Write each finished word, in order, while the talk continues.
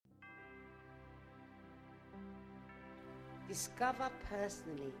Discover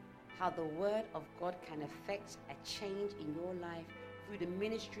personally how the Word of God can affect a change in your life through the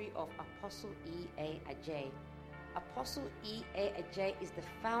ministry of Apostle E.A. Adjei. Apostle E.A. Adjei is the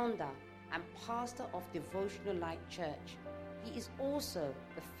founder and pastor of Devotional Light Church. He is also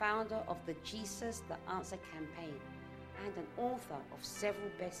the founder of the Jesus the Answer campaign and an author of several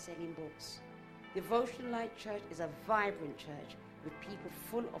best-selling books. Devotional Light Church is a vibrant church with people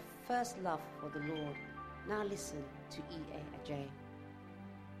full of first love for the Lord. Now listen to E.A. Adjei.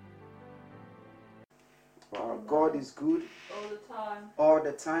 Wow, God is good all the time. All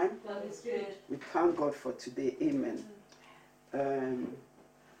the time. God is good. We thank God for today. Amen.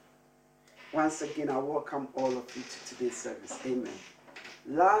 Once again, I welcome all of you to today's service. Amen.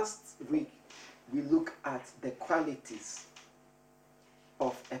 Last week, we looked at the qualities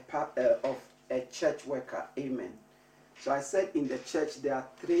of a church worker. Amen. So I said in the church, there are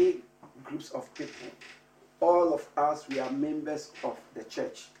three groups of people. All of us, we are members of the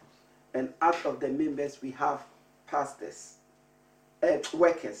church. And out of the members, we have pastors,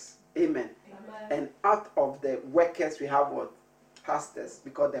 workers. Amen. Amen. And out of the workers, we have what? Pastors.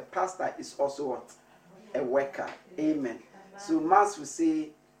 Because the pastor is also what? A worker. Amen. So Mass will say,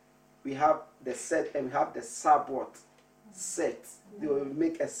 we have the set and we have the sub what? Set. They will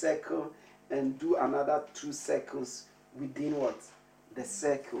make a circle and do another 2 circles within what? The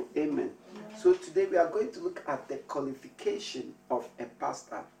circle. Amen. So today we are going to look at the qualification of a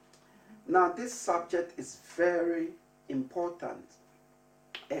pastor. Now this subject is very important,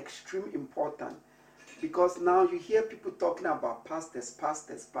 extremely important, because now you hear people talking about pastors.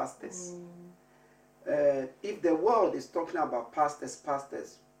 If the world is talking about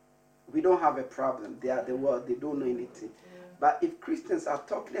pastors, we don't have a problem. They are the world, they don't know anything. But if Christians are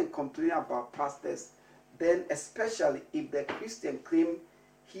talking and complaining about pastors, then especially if the Christian claim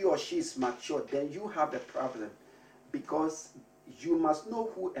he or she is mature, then you have a problem, because you must know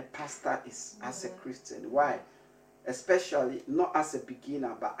who a pastor is as a Christian. Why? Especially not as a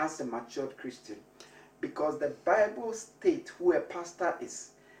beginner, but as a matured Christian. Because the Bible states who a pastor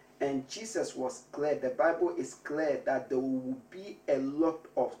is. And Jesus was clear. The Bible is clear that there will be a lot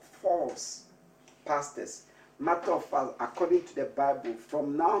of false pastors. Matter of fact, according to the Bible,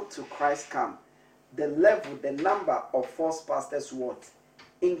 from now to Christ come, the number of false pastors will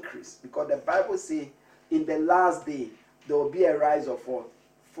increase. Because the Bible says in the last day, there will be a rise of what?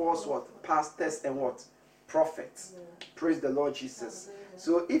 False what? Pastors and what? Prophets. Praise the Lord Jesus.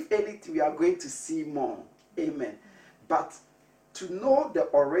 So if anything, we are going to see more. Amen. But to know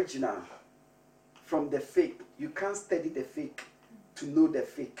the original from the fake, you can't study the fake to know the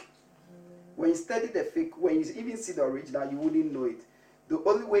fake. When you study the fake, when you even see the original, you wouldn't know it. The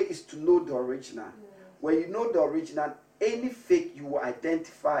only way is to know the original. When you know the original, any fake, you will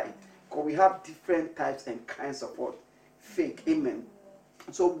identify it. Because we have different types and kinds of what? Fake. Amen.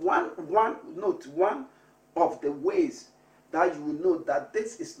 So one of the ways that you will know that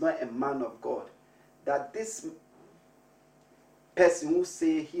this is not a man of God, that this person who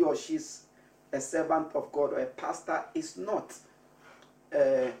say he or she is a servant of God or a pastor is not,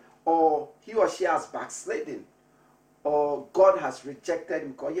 or he or she has backslidden, or God has rejected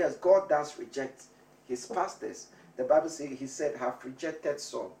him. Because yes, God does reject his pastors. The Bible says, he said, have rejected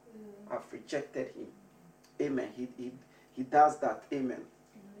Saul, have rejected him. Amen. He does that. Amen.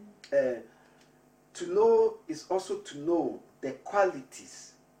 To know is also to know the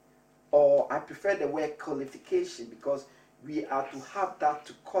qualities, or I prefer the word qualification, because we are to have that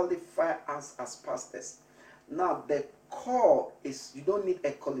to qualify us as pastors. Now, the call is, you don't need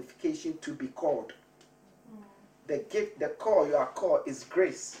a qualification to be called. The gift, the call, you are called is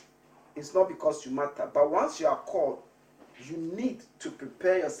grace. It's not because you matter. But once you are called, you need to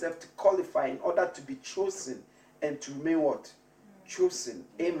prepare yourself to qualify in order to be chosen and to remain what? Chosen.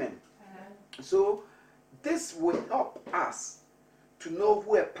 Amen. So this will help us to know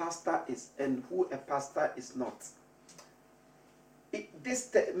who a pastor is and who a pastor is not.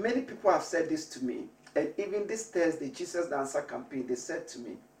 Many people have said this to me, and even this Thursday, Jesus the Answer campaign, they said to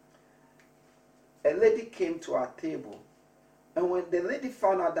me, a lady came to our table, and when the lady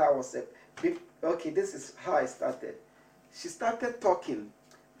found out that I was this is how I started. She started talking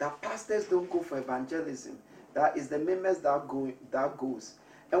that pastors don't go for evangelism. That is the members that goes.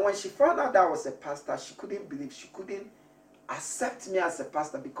 And when she found out that I was a pastor, she couldn't believe, she couldn't accept me as a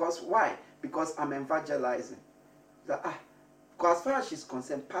pastor. Because why? Because I'm evangelizing. Because as far as she's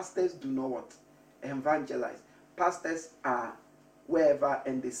concerned, pastors do not what? Evangelize. Pastors are wherever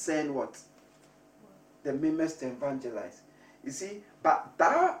and they send what? The members to evangelize. You see, but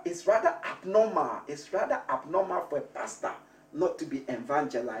that is rather abnormal. It's rather abnormal for a pastor not to be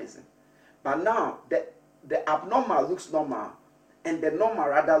evangelizing. But now, the abnormal looks normal, and the normal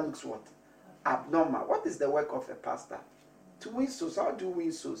rather looks what? Abnormal. What is the work of a pastor? To win souls. How do you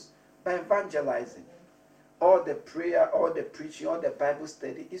win souls? By evangelizing. All the prayer, all the preaching, all the Bible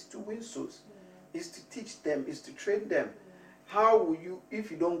study is to win souls. Is to teach them, is to train them. How will you, if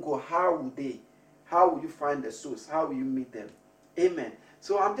you don't go, how will they? How will you find the souls? How will you meet them? Amen.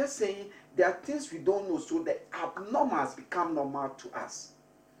 So I'm just saying, there are things we don't know, so the abnormal has become normal to us.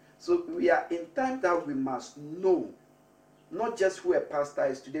 So we are in time that we must know, not just who a pastor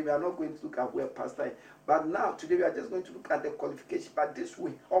is. Today we are not going to look at who a pastor is, but now today we are just going to look at the qualification. But this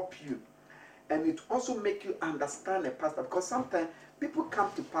will help you, and it also make you understand a pastor, because sometimes people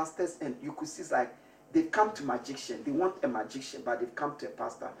come to pastors and you could see like they come to magician. They want a magician, but they've come to a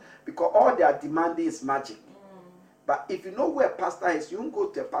pastor because all they are demanding is magic. But if you know who a pastor is, you won't go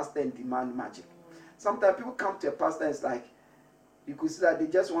to a pastor and demand magic. Sometimes people come to a pastor and it's like, you could see that they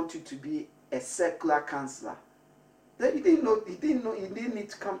just want you to be a secular counselor. Then he didn't need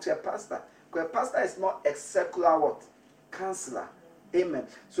to come to a pastor, because a pastor is not a secular what? Counselor. Amen.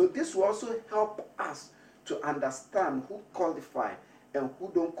 So this will also help us to understand who qualify and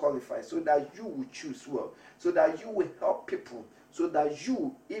who don't qualify, so that you will choose well, so that you will help people, so that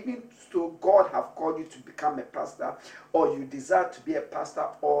you, even so God have called you to become a pastor, or you desire to be a pastor,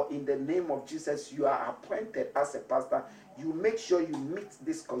 or in the name of Jesus you are appointed as a pastor, you make sure you meet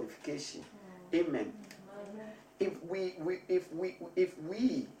this qualification. Amen. If we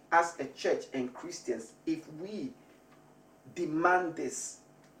as a church and Christians, if we demand this,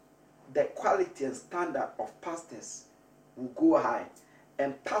 the quality and standard of pastors will go high,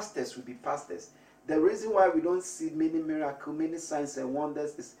 and pastors will be pastors. The reason why we don't see many miracles, many signs and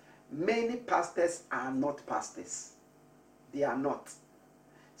wonders is many pastors are not pastors. They are not.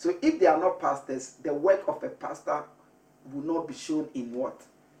 So if they are not pastors, the work of a pastor will not be shown in what?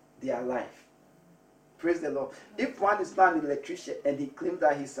 Their life. Praise the Lord. If one is not an electrician and he claims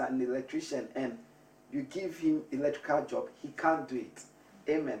that he's an electrician and you give him electrical job, he can't do it.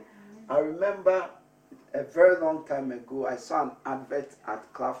 Amen. I remember a very long time ago, I saw an advert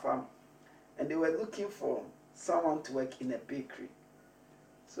at Clapham, and they were looking for someone to work in a bakery.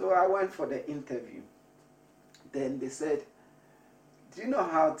 So I went for the interview. Then they said, do you know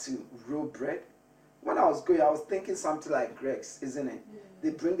how to roll bread? When I was going, I was thinking something like Greg's, isn't it? Yeah. They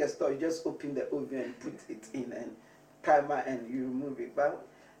bring the store, you just open the oven and put it in and timer and you remove it. But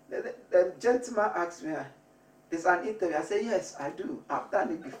the gentleman asked me, is an interview? I said, yes, I do. I've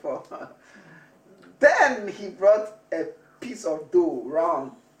done it before. Then he brought a piece of dough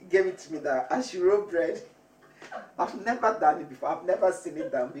round, gave it to me that I should roll bread. I've never done it before. I've never seen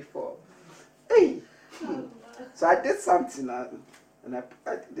it done before. Hey! So I did something and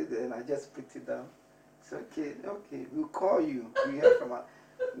I did it and I just put it down. It's okay, we'll call you. We hear from us.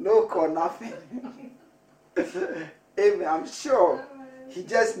 No call, nothing. Amen. I'm sure he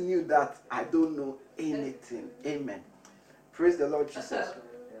just knew that I don't know anything. Amen. Praise the Lord Jesus.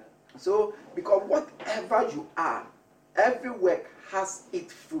 So, because whatever you are, every work has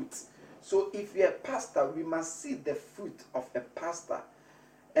its fruit. So if you're a pastor, we must see the fruit of a pastor.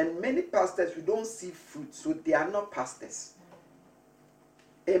 And many pastors, we don't see fruit, so they are not pastors.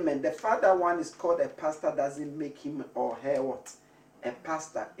 Amen. The father one is called a pastor, doesn't make him or her what? A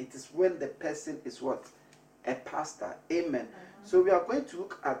pastor. It is when the person is what? A pastor. Amen. So we are going to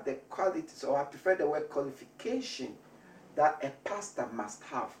look at the qualities, or I prefer the word qualification, that a pastor must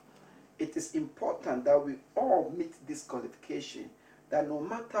have. It is important that we all meet this qualification, that no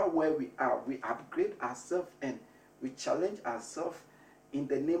matter where we are, we upgrade ourselves and we challenge ourselves in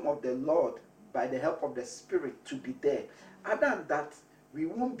the name of the Lord by the help of the Spirit to be there. Other than that, we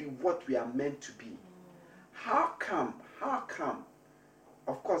won't be what we are meant to be. How come?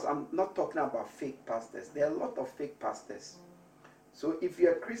 Of course, I'm not talking about fake pastors. There are a lot of fake pastors. So if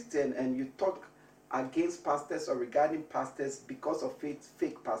you're a Christian and you talk against pastors or regarding pastors because of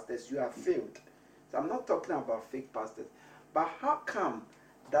fake pastors, you have failed. So I'm not talking about fake pastors. But how come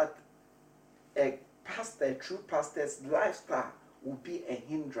that a pastor, a true pastor's lifestyle will be a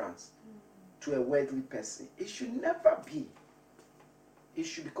hindrance to a worldly person? It should never be. It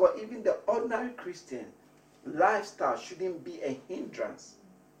should, because even the ordinary Christian lifestyle shouldn't be a hindrance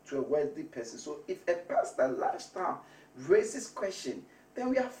to a worldly person. So if a pastor lifestyle raises question, then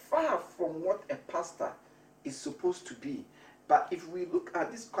we are far from what a pastor is supposed to be. But if we look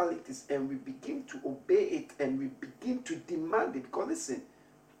at these qualities and we begin to obey it and we begin to demand it, because listen,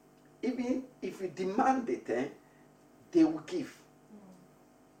 even if we demand it, they will give.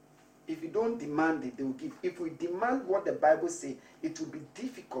 If you don't demand it, they will give. If we demand what the Bible says, it will be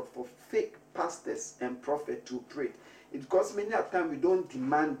difficult for fake pastors and prophets to operate. Because many a time we don't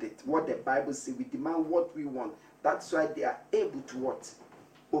demand it, what the Bible says. We demand what we want. That's why they are able to what?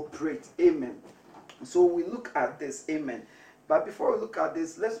 Operate. Amen. So we look at this. Amen. But before we look at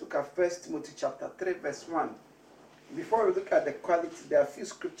this, let's look at 1 Timothy chapter 3 verse 1. Before we look at the quality, there are a few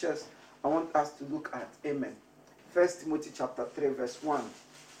scriptures I want us to look at. Amen. 1 Timothy chapter 3 verse 1.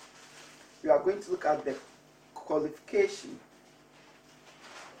 We are going to look at the qualification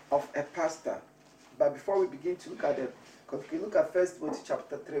of a pastor. But before we begin to look at it, we look at 1 Timothy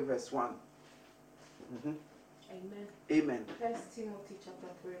chapter 3 verse 1. Amen. Amen. 1 Timothy chapter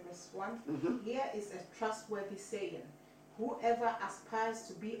 3 verse 1. Here is a trustworthy saying. Whoever aspires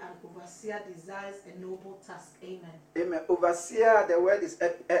to be an overseer desires a noble task. Amen. Amen. Overseer, the word is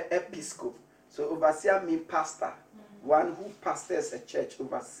episcop. So overseer means pastor. One who pastors a church,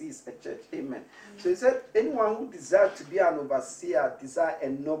 oversees a church. Amen. So he said, anyone who desires to be an overseer desire a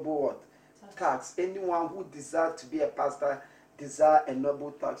noble what? Task. Anyone who desires to be a pastor desire a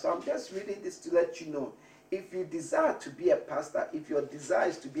noble task. So I'm just reading this to let you know. If you desire to be a pastor, if your desire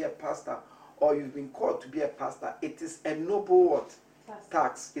is to be a pastor, or you've been called to be a pastor, it is a noble what?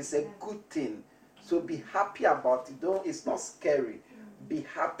 Task. It's a good thing. So be happy about it. Don't, it's not scary. Be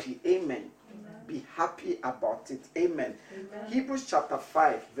happy. Amen. Be happy about it. Amen. Hebrews chapter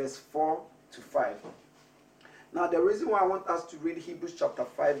 5 verse 4 to 5. Now the reason why I want us to read Hebrews chapter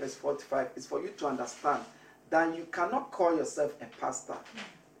 5 verse 4 to 5 is for you to understand that you cannot call yourself a pastor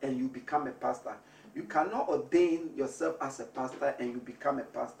and you become a pastor. You cannot ordain yourself as a pastor and you become a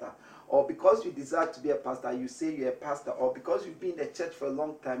pastor. Or because you desire to be a pastor, you say you're a pastor. Or because you've been in the church for a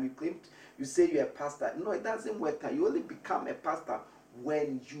long time, you say you're a pastor. No, it doesn't work. You only become a pastor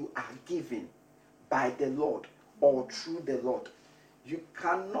when you are given by the Lord or through the Lord. You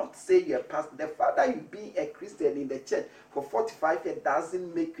cannot say you're a pastor. The fact that you be a Christian in the church for 45 years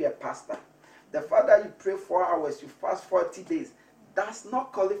doesn't make you a pastor. The fact that you pray 4 hours, you fast 40 days, does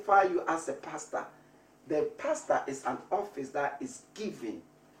not qualify you as a pastor. The pastor is an office that is given.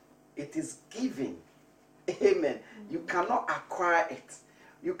 It is given. Amen. You cannot acquire it.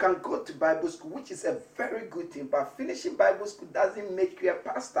 You can go to Bible school, which is a very good thing, but finishing Bible school doesn't make you a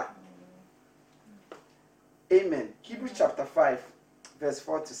pastor. Amen. Hebrews chapter 5, verse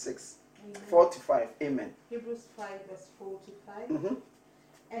 4 to 6. 4 to 5. Amen. Hebrews 5, verse 4 to 5.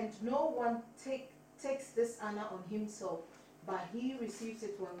 And no one takes this honor on himself, but he receives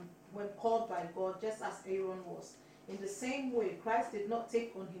it when called by God, just as Aaron was. In the same way, Christ did not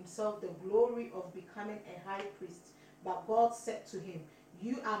take on himself the glory of becoming a high priest, but God said to him,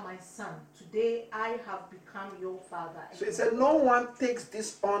 "You are my son. Today I have become your father." So he said, no one takes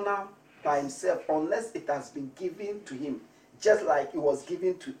this honor by himself unless it has been given to him, just like it was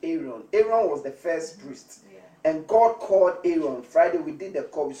given to Aaron. Aaron was the first priest. And God called Aaron. Friday we did the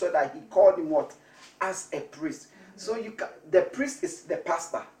call. We saw that he called him what? As a priest. So the priest is the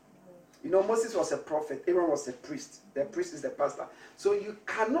pastor. You know, Moses was a prophet. Aaron was a priest. The priest is the pastor. So you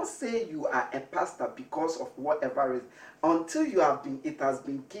cannot say you are a pastor because of whatever reason. Until it has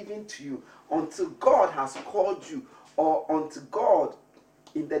been given to you. Until God has called you. Or until God,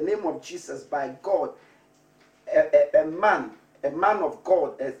 in the name of Jesus, by God, a man of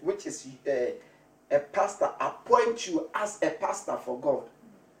God, which is a pastor, appoint you as a pastor for God.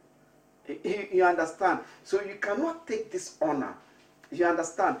 You understand? So you cannot take this honor. You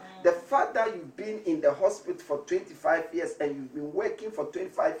understand? The fact that you've been in the hospital for 25 years and you've been working for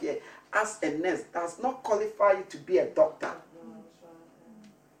 25 years as a nurse does not qualify you to be a doctor.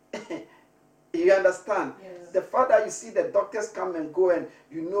 You understand? Yes. The fact that you see the doctors come and go and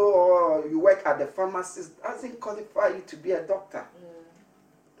you know you work at the pharmacist doesn't qualify you to be a doctor.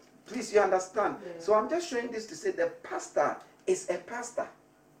 Please, you understand? So I'm just showing this to say the pastor is a pastor.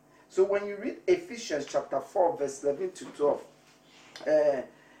 So when you read Ephesians chapter 4 verse 11 to 12,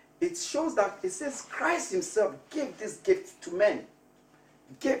 it shows that it says Christ himself gave this gift to men.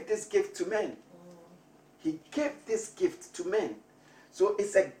 Gave this gift to men. He gave this gift to men. So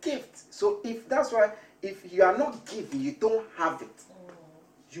it's a gift. So that's why if you are not giving, you don't have it.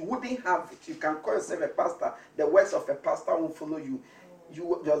 You wouldn't have it. You can call yourself a pastor. The words of a pastor won't follow you.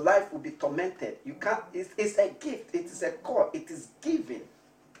 Your life will be tormented. You can't. It's a gift. It is a call. It is given.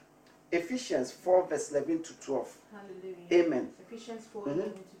 Ephesians 4 verse 11 to 12. Hallelujah. Amen. Ephesians 4,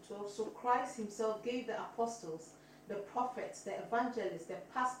 11 to 12. So Christ himself gave the apostles, the prophets, the evangelists, the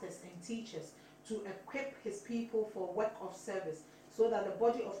pastors and teachers to equip his people for work of service, so that the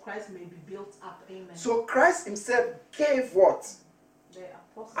body of Christ may be built up. Amen. So Christ himself gave what? The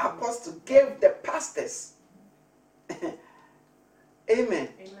Apostle gave the pastors. Amen. Amen.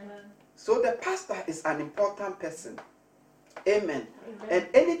 So the pastor is an important person. Amen. And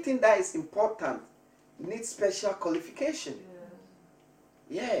anything that is important needs special qualification.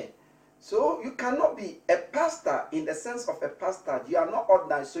 Yeah. So you cannot be a pastor in the sense of a pastor. You are not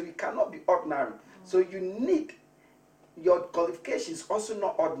ordinary, so you cannot be ordinary. So you need your qualifications also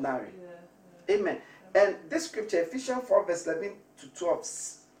not ordinary. Amen. And this scripture, Ephesians 4 verse 11 to 12,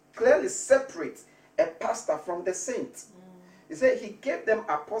 clearly separates a pastor from the saint. He said he gave them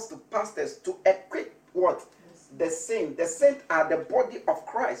apostle pastors to equip what? The saint. The saints are the body of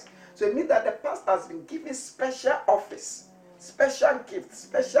Christ. So it means that the pastor has been given special office, special gift,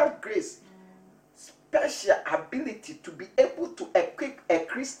 special grace, special ability to be able to equip a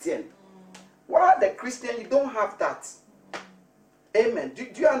Christian. While the Christian, you don't have that. Amen. Do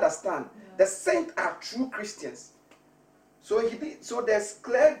you understand? The saints are true Christians. So there's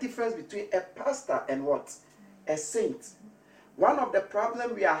clear difference between a pastor and what? A saint. One of the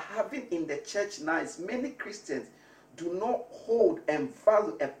problems we are having in the church now is many Christians do not hold and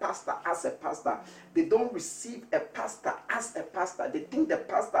value a pastor as a pastor. They don't receive a pastor as a pastor. They think the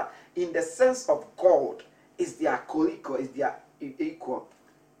pastor, in the sense of God, is their co-equal, is their equal.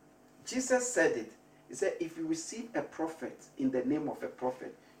 Jesus said it. He said, if you receive a prophet in the name of a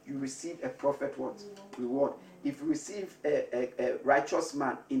prophet, you receive a prophet what? Reward. If you receive a righteous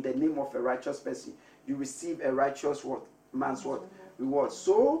man in the name of a righteous person, you receive a righteous what? Man's what? Reward.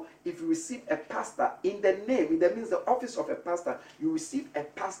 So if you receive a pastor in the name, that means the office of a pastor, you receive a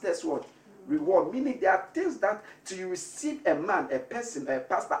pastor's what? Reward. Meaning there are things that till you receive a man, a person, a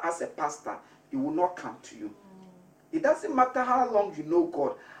pastor as a pastor, it will not come to you. It doesn't matter how long you know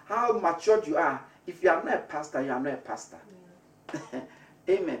God, how matured you are. If you are not a pastor, you are not a pastor.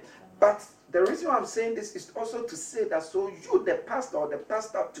 Amen. But the reason why I'm saying this is also to say that so you, the pastor or the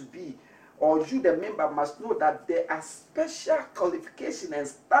pastor to be, or you, the member, must know that there are special qualification and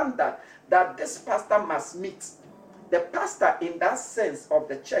standard that this pastor must meet. The pastor, in that sense of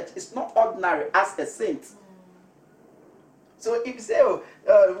the church, is not ordinary as a saint. So if you say,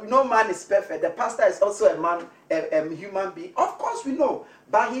 no man is perfect, the pastor is also a man, a human being. Of course we know,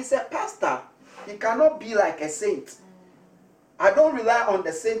 but he's a pastor. He cannot be like a saint. I don't rely on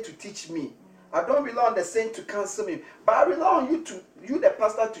the saint to teach me. I don't rely on the saint to counsel me. But I rely on you, the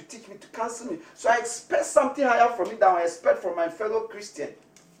pastor, to teach me, to counsel me. So I expect something higher from me than I expect from my fellow Christian.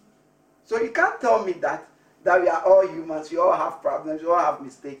 So you can't tell me that we are all humans, we all have problems, we all have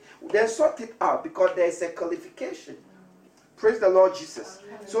mistakes. Then sort it out because there is a qualification. Praise the Lord Jesus.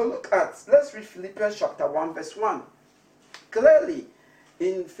 So let's read Philippians chapter 1 verse 1. Clearly,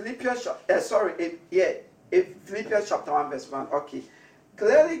 in Philippians chapter 1 verse 1, okay.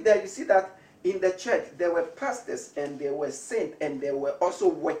 Clearly there you see that in the church there were pastors and there were saints and there were also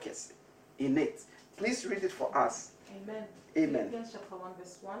workers in it. Please read it for us. Amen. Amen. Philippians chapter 1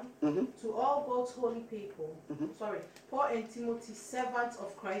 verse 1. To all God's holy people, Paul and Timothy, servants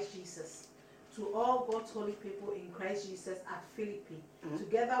of Christ Jesus, to all God's holy people in Christ Jesus at Philippi,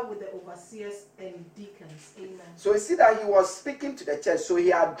 together with the overseers and deacons. Amen. So you see that he was speaking to the church. So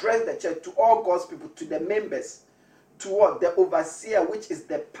he addressed the church, to all God's people, to the members, to what? The overseer, which is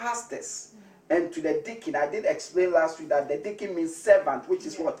the pastors, and to the deacon. I did explain last week that the deacon means servant, which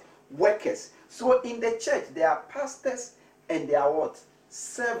is what? Workers. So in the church, there are pastors and they are what?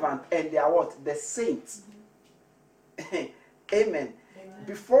 Servant, and they are what? The saints. Amen.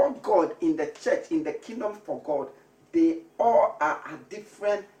 Before God, in the church, in the kingdom for God, they all are at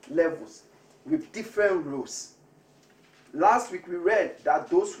different levels with different roles. Last week we read that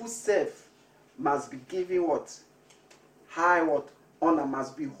those who serve must be given what? High what? Honor,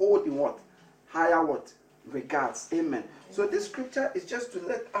 must be holding what? Higher what? Regards. Amen. So this scripture is just to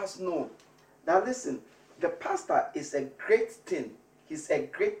let us know that, listen, the pastor is a great thing. He's a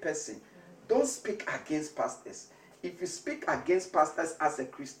great person. Don't speak against pastors. If you speak against pastors as a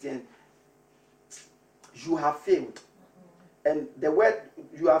Christian, you have failed. And the word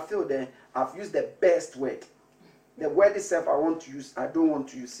you have failed, I've used the best word. The word itself I want to use, I don't want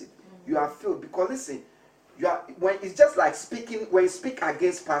to use it. You have failed because, listen, when it's just like speaking, when you speak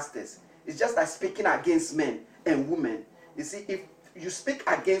against pastors, it's just like speaking against men and women. You see, if you speak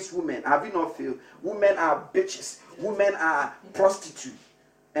against women, have you not failed? Women are bitches. Women are prostitutes.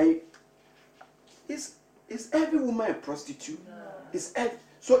 And is every woman a prostitute? No.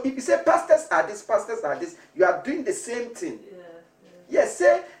 So if you say pastors are this, you are doing the same thing. Yes,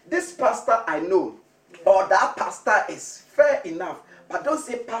 say this pastor I know, or that pastor is fair enough. But don't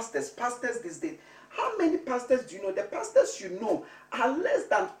say pastors this day. How many pastors do you know? The pastors you know are less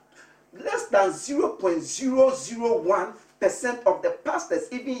than 0.001% of the pastors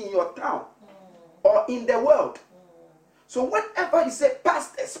even in your town or in the world. So whenever you say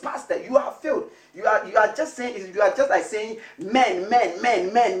pastors, pastor, you have failed. You are just saying, you are just like saying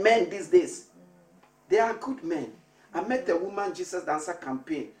men these days. They are good men. I met a woman Jesus Dancer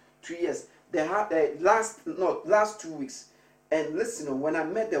campaign 2 years. They had last 2 weeks. And listen, when I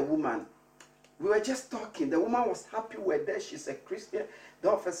met the woman, we were just talking. The woman was happy we're there. She's a Christian.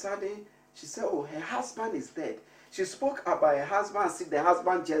 Then all of a sudden, she said, oh, her husband is dead. She spoke about her husband and said the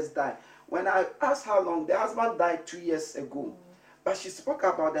husband just died. When I asked how long, the husband died 2 years ago. But she spoke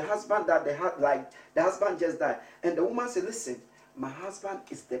about the husband that the husband just died. And the woman said, listen, my husband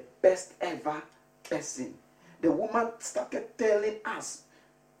is the best ever person. The woman started telling us,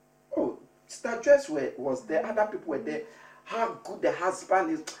 oh, Sister Joyce was there, other people were there, how good the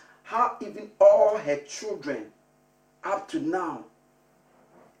husband is, how even all her children, up to now,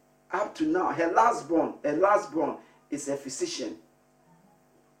 her last born is a physician.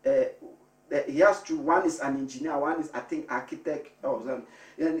 He has two, one is an engineer, one is, I think, architect.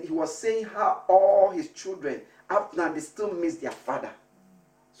 And he was saying how all his children, up to now, they still miss their father.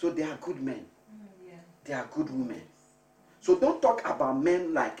 So they are good men. Yeah. They are good women. So don't talk about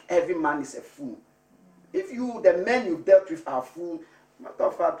men like every man is a fool. If the men you've dealt with are fool, matter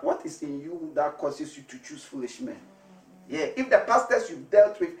of fact, what is in you that causes you to choose foolish men? Yeah, if the pastors you've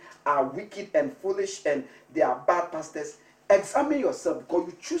dealt with are wicked and foolish and they are bad pastors, examine yourself, because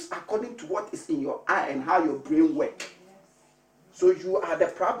you choose according to what is in your eye and how your brain works. So you are the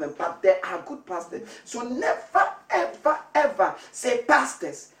problem, but there are good pastors. So never, ever, ever say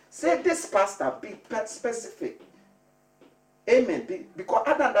pastors. Say this pastor, be specific. Amen. Because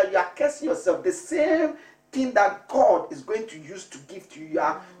other than that, you are cursing yourself. The same thing that God is going to use to give to you, you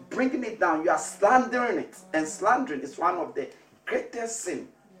are bringing it down. You are slandering it. And slandering is one of the greatest sin.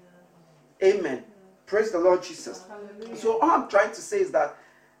 Amen. Praise the Lord Jesus. Hallelujah. So all I'm trying to say is that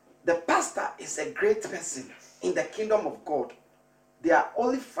the pastor is a great person in the kingdom of God. There are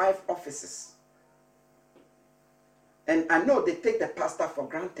only 5 offices. And I know they take the pastor for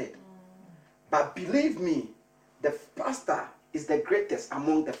granted. But believe me, the pastor is the greatest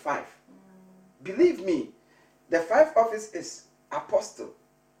among the 5. Believe me, the 5 offices is apostle,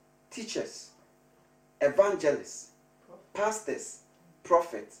 teachers, evangelists, pastors,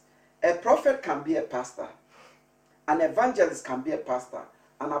 prophets. A prophet can be a pastor. An evangelist can be a pastor.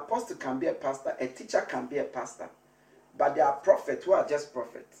 An apostle can be a pastor. A teacher can be a pastor. But there are prophets who are just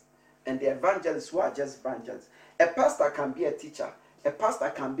prophets. And the evangelists who are just evangelists. A pastor can be a teacher. A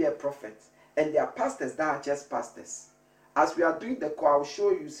pastor can be a prophet. And there are pastors that are just pastors. As we are doing the call, I will show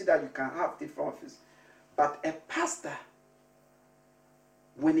you, see that you can have different offices. But a pastor,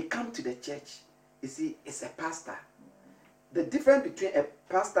 when he comes to the church, you see, it's a pastor. The difference between a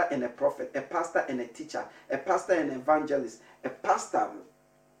pastor and a prophet, a pastor and a teacher, a pastor and an evangelist, a pastor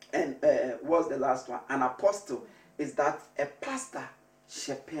and what's the last one? An apostle, is that a pastor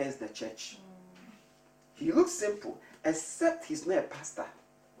shepherds the church. He looks simple, except he's not a pastor.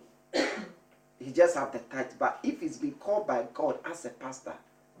 He just have the title. But if he's been called by God as a pastor,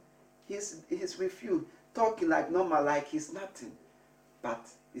 he's with you, talking like normal, like he's nothing. But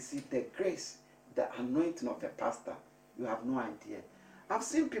you see, the grace, the anointing of a pastor, you have no idea. I've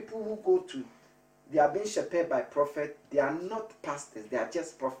seen people who go to, they are being shepherded by prophet. They are not pastors, they are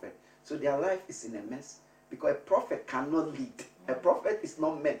just prophets. So their life is in a mess. Because a prophet cannot lead. A prophet is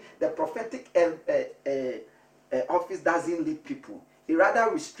not meant. The prophetic office doesn't lead people. It rather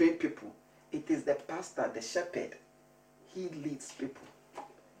restrains people. It is the pastor, the shepherd. He leads people.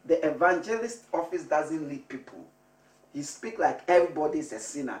 The evangelist office doesn't lead people. He speaks like everybody is a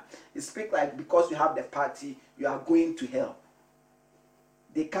sinner. He speaks like because you have the party, you are going to hell.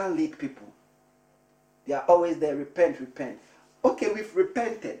 They can't lead people. They are always there, repent. Okay, we've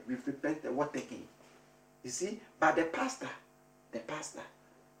repented. What again? You see? But the pastor,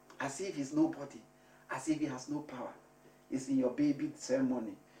 as if he's nobody, as if he has no power. He's in your baby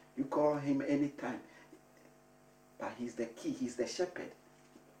ceremony. You call him anytime. But he's the key. He's the shepherd.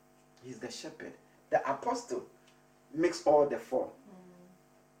 He's the shepherd. The apostle makes all the 4.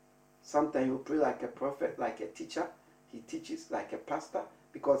 Sometimes he'll pray like a prophet, like a teacher. He teaches like a pastor.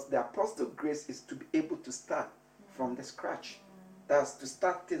 Because the apostle grace is to be able to start from the scratch. That's to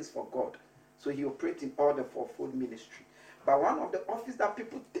start things for God. So he operates in all the 4-fold ministry. But one of the offices that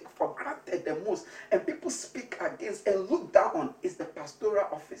people take for granted the most and people speak against and look down on is the pastoral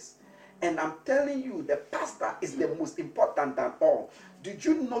office. And I'm telling you, the pastor is the most important than all. Did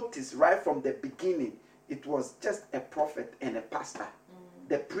you notice right from the beginning, it was just a prophet and a pastor,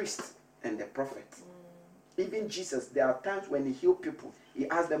 the priest and the prophet. Even Jesus, there are times when he healed people, he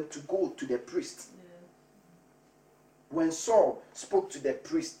asked them to go to the priest. When Saul spoke to the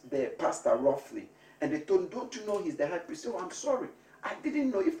priest, the pastor roughly, And they told him, don't you know he's the high priest? Oh, I'm sorry. I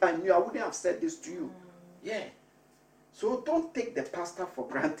didn't know. If I knew, I wouldn't have said this to you. Yeah. So don't take the pastor for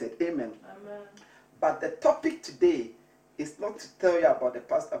granted. Amen. Amen. But the topic today is not to tell you about the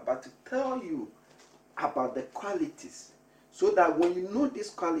pastor, but to tell you about the qualities. So that when you know these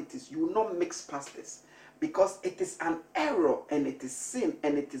qualities, you will not mix pastors. Because it is an error and it is sin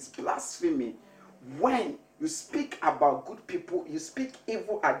and it is blasphemy when you speak about good people, you speak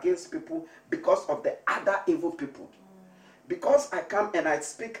evil against people because of the other evil people. Because I come and I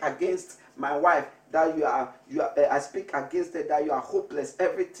speak against my wife, that I speak against her, that you are hopeless,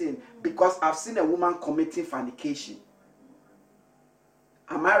 everything, because I've seen a woman committing fornication.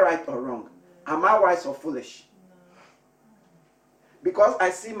 Am I right or wrong? Am I wise or foolish? Because I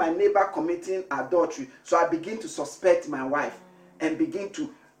see my neighbor committing adultery, so I begin to suspect my wife and begin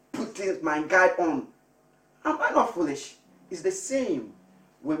to put my guard on. Am I not foolish? It's the same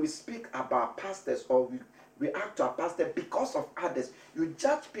when we speak about pastors or we react to a pastor because of others. You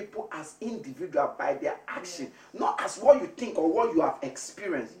judge people as individual by their action, not as what you think or what you have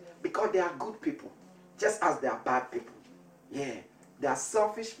experienced, because they are good people, just as they are bad people. Yeah, they are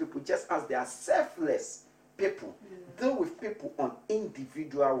selfish people, just as they are selfless people. Deal with people on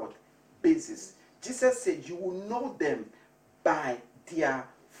individual basis. Jesus said you will know them by their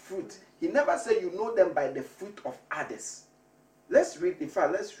fruit. He never said you know them by the fruit of others. Let's read this. I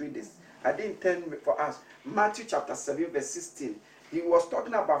didn't intend for us. Matthew chapter 7 verse 16. He was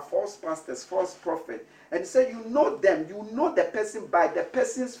talking about false pastors, false prophets. And he said you know them. You know the person by the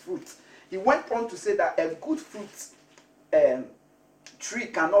person's fruit. He went on to say that a good fruit tree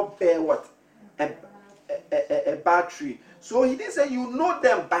cannot bear what? A bad tree. So he didn't say you know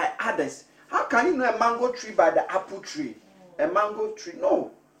them by others. How can you know a mango tree by the apple tree? A mango tree?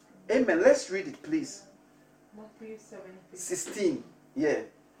 No. Amen. Let's read it, please. Matthew 7, 16. Yeah.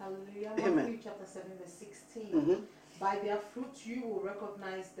 Hallelujah. Amen. Matthew chapter 7, verse 16. By their fruit you will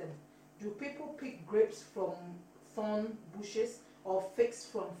recognize them. Do people pick grapes from thorn bushes or figs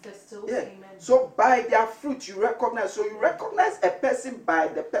from thistles? Yeah. Amen. So by their fruit you recognize. So you recognize a person by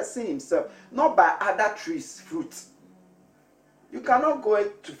the person himself, not by other trees' fruit. You cannot go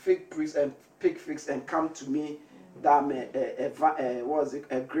to fig trees and pick figs and come to me that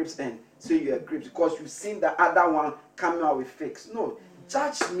grapes and say you're grapes because you've seen the other one coming out with figs. No,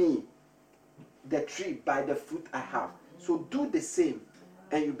 judge me, the tree, by the fruit I have. So do the same,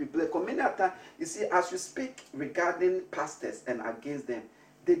 and you'll be blessed. Because many times, you see, as you speak regarding pastors and against them,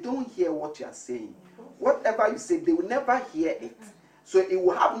 they don't hear what you are saying. Whatever you say, they will never hear it. So it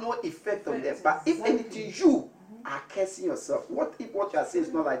will have no effect on them. But if anything, you are cursing yourself. What if what you are saying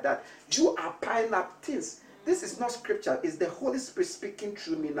is not like that? You are piling up things. This is not scripture. It's the Holy Spirit speaking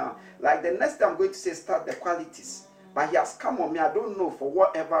through me now. Like the next thing I'm going to say, start the qualities. But he has come on me. I don't know for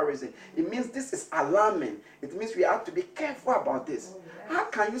whatever reason. It means this is alarming. It means we have to be careful about this. How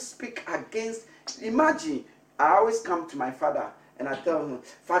can you speak against? Imagine, I always come to my father and I tell him,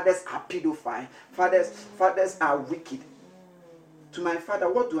 fathers are pedophile. Fathers are wicked. To my father,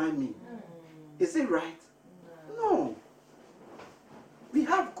 what do I mean? Is it right? No. We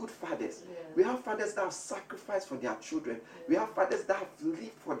have good fathers. We have fathers that have sacrificed for their children. We have fathers that have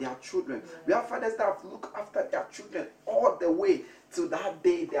lived for their children. We have fathers that have looked after their children all the way till that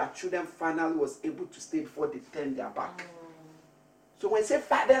day their children finally was able to stay before they turned their back. So when you say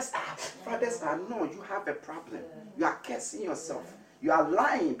fathers are, no, you have a problem. You are cursing yourself. You are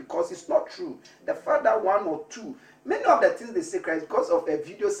lying because it's not true. The father one or two, many of the things they say Christ because of a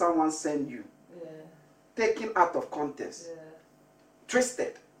video someone sent you, taken out of context,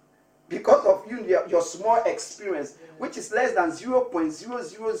 twisted. Because of your small experience, which is less than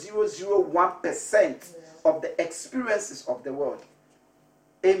 0.00001% of the experiences of the world.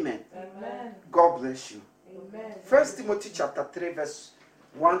 Amen. Amen. God bless you. Amen. 1 Timothy chapter 3 verse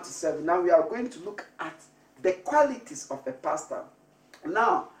 1 to 7. Now we are going to look at the qualities of a pastor.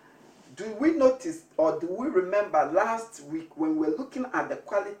 Now, do we notice or do we remember last week when we were looking at the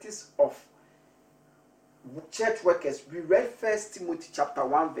qualities of church workers, we read 1 Timothy chapter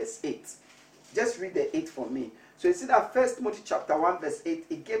 1 verse 8. Just read the 8 for me. So you see that 1 Timothy chapter 1 verse 8,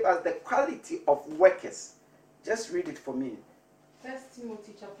 it gave us the quality of workers. Just read it for me. 1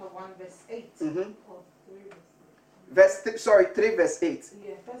 Timothy chapter 1 verse 8. Or 3 3 verse 8.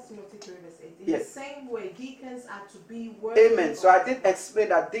 Yeah, 1 Timothy 3 verse 8. In Yes. the same way, deacons are to be worthy. Amen. So I did explain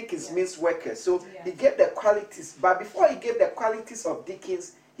that deacons means workers. So he gave the qualities. But before he gave the qualities of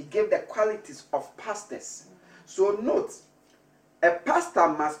deacons, he gave the qualities of pastors. So note, a pastor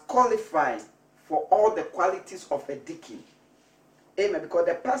must qualify for all the qualities of a deacon. Amen. Because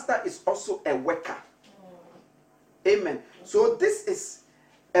the pastor is also a worker. Amen. So this is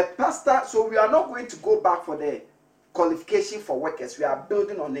A pastor, so we are not going to go back for the qualification for workers. We are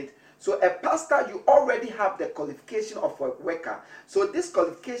building on it. So a pastor, you already have the qualification of a worker. So this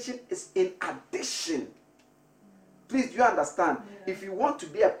qualification is in addition. Please, do you understand? Yeah. If you want to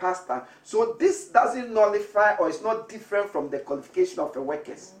be a pastor, so this doesn't nullify or it's not different from the qualification of a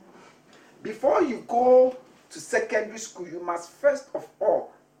workers. Before you go to secondary school, you must first of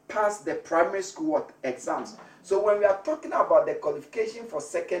all pass the primary school exams. So when we are talking about the qualification for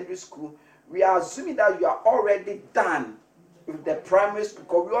secondary school, we are assuming that you are already done with the primary school,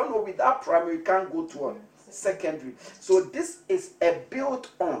 because we all know without primary you can't go to a secondary. So this is a build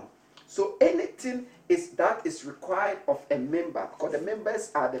on. So anything that is required of a member, because the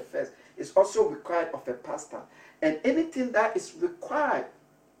members are the first, is also required of a pastor. And anything that is required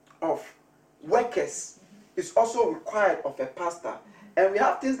of workers is also required of a pastor. And we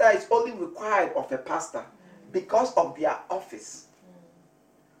have things that is only required of a pastor because of their office.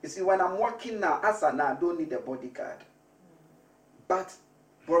 You see, when I'm working now, as I now, I don't need a bodyguard. But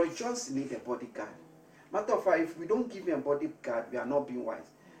Boris Johnson needs a bodyguard. Matter of fact, if we don't give him a bodyguard, we are not being wise.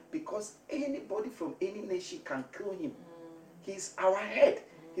 Because anybody from any nation can kill him. He's our head.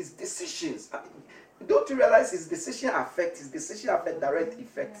 His decisions. Don't you realize his decision affect direct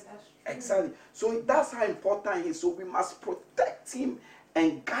effects? Exactly. So that's how important he is. So we must protect him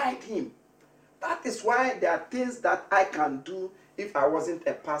and guide him. That is why there are things that I can do if I wasn't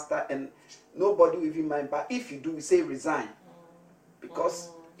a pastor and nobody will even mind. But if you do, we say resign.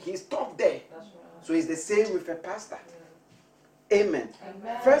 Because he's top there. So it's the same with a pastor. Amen.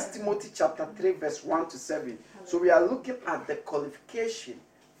 Amen. 1 Timothy chapter 3 verse 1 to 7. So we are looking at the qualification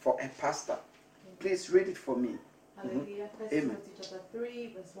for a pastor. Please read it for me. Hallelujah. 1 Timothy chapter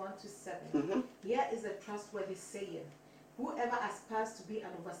 3 verse 1 to 7. Here is a trustworthy saying. Whoever aspires to be an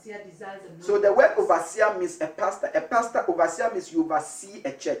overseer desires a. So the word overseer means a pastor. A pastor, overseer means you oversee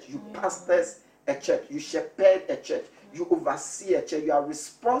a church. You pastors a church. You shepherd a church. You oversee a church. You are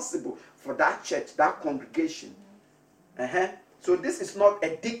responsible for that church, that congregation. So this is not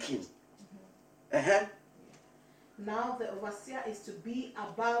a deacon. Now the overseer is to be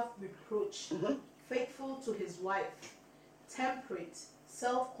above reproach, faithful to his wife, temperate,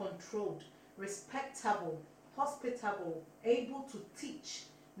 self-controlled, respectable, hospitable, able to teach,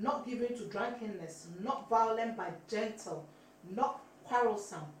 not given to drunkenness, not violent but gentle, not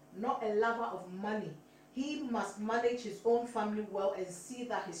quarrelsome, not a lover of money. He must manage his own family well and see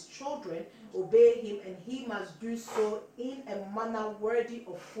that his children obey him, and he must do so in a manner worthy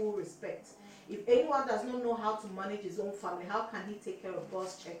of full respect. If anyone does not know how to manage his own family, how can he take care of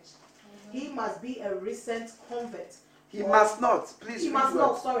God's church? He must be a recent convert. He must not. Please. He must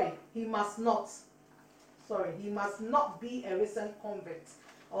not. Sorry. He must not. Sorry. He must not be a recent convert,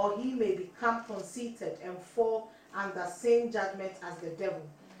 or he may become conceited and fall under same judgment as the devil.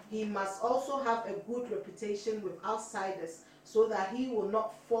 He must also have a good reputation with outsiders, so that he will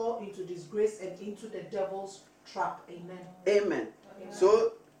not fall into disgrace and into the devil's trap. Amen. Amen. Amen.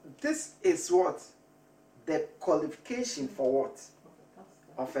 So this is what? The qualification for what?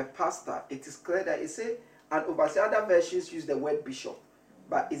 Of a pastor. It is clear that it says, and overseer, other versions use the word bishop,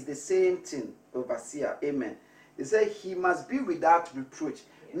 but it's the same thing, overseer. Amen. It says he must be without reproach,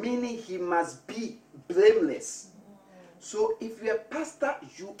 meaning he must be blameless. So if you're a pastor,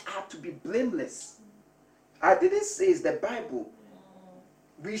 you are to be blameless. I didn't say it's the Bible.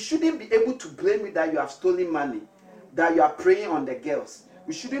 We shouldn't be able to blame you that you have stolen money, that you are preying on the girls.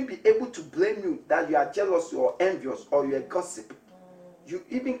 We shouldn't be able to blame you that you are jealous or envious or you are gossip.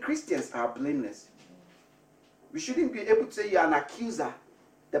 Even Christians are blameless. We shouldn't be able to say you are an accuser.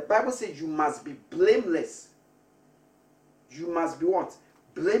 The Bible says you must be blameless. You must be what?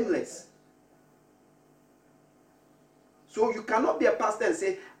 Blameless. So you cannot be a pastor and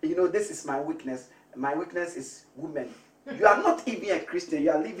say, this is my weakness. My weakness is women. You are not even a Christian.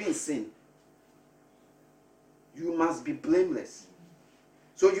 You are living in sin. You must be blameless.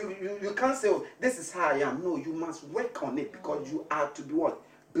 So you can't say, this is how I am. No, you must work on it, because you are to be what?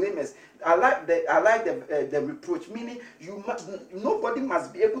 Blameless. I like the reproach, meaning nobody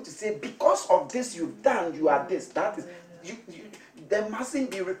must be able to say, because of this you've done, you are this. That is, there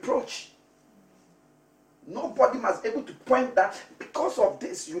mustn't be reproach. Nobody must be able to point that because of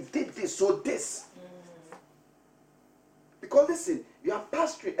this, you did this, so this. Because listen, you are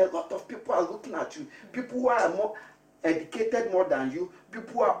pastoring, a lot of people are looking at you. People who are more educated more than you,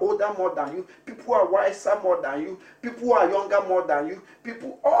 people who are older more than you, people who are wiser more than you, people who are younger more than you,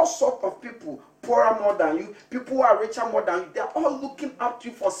 people, all sorts of people, poorer more than you, people who are richer more than you. They are all looking up to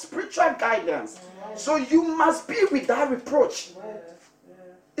you for spiritual guidance. So you must be without reproach.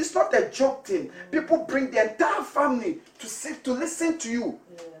 It's not a joke thing. People bring the entire family to sit to listen to you.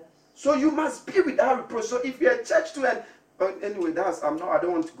 Yes. So you must be without reproach. So if you're a church too, and anyway, I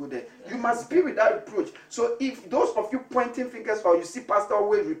don't want to go there. You must be without reproach. So if those of you pointing fingers or you see pastor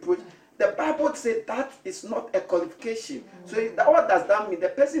always reproach, the Bible says that is not a qualification. So what does that mean? The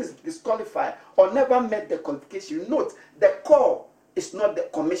person is disqualified or never met the qualification. Note, the call is not the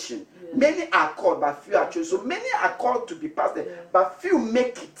commission. Yes. Many are called, but few are chosen. So many are called to be pastor, but few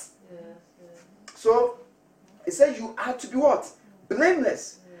make it. Yes. Yes. So it says you are to be what?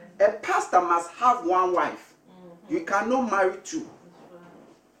 Blameless. A pastor must have one wife. You cannot marry two.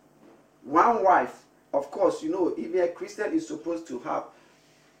 One wife. Of course, you know, even a Christian is supposed to have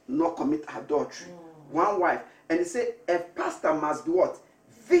not commit adultery. One wife. And he said a pastor must be what?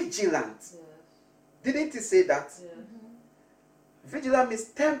 Vigilant. Yes. Didn't he say that? Yes. Vigilant means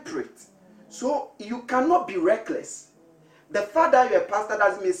temperate. So you cannot be reckless. The fact that you're a pastor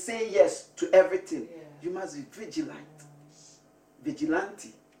doesn't mean say yes to everything. You must be vigilant.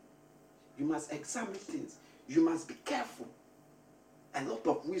 Vigilante. You must examine things. You must be careful. A lot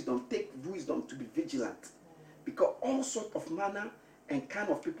of wisdom. Take wisdom to be vigilant. Because all sorts of manner and kind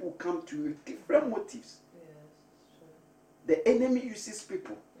of people will come to you with different motives. Yes. True. The enemy uses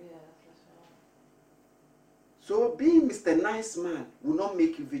people. Yeah, that's right. So being Mr. Nice Man will not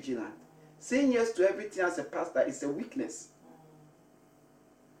make you vigilant. Saying yes to everything as a pastor is a weakness.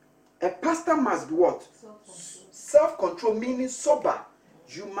 A pastor must be what? Self-control. Self-control, meaning sober.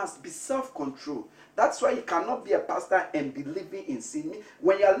 You must be self-control. That's why you cannot be a pastor and be living in sin.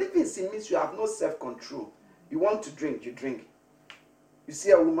 When you are living in sin means you have no self-control. You want to drink, you drink. You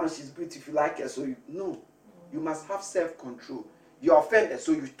see a woman, she's beautiful, you like her, so you must have self-control. You're offended,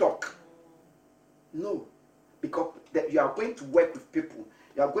 so you talk. No. Because you are going to work with people.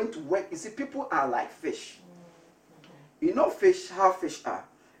 You are going to work. You see, people are like fish. You know fish, how fish are.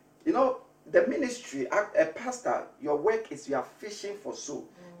 You know, the ministry, a pastor, your work is you are fishing for soul.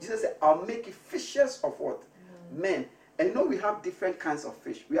 Jesus said, I'll make you fishers of what? Men. And you know, we have different kinds of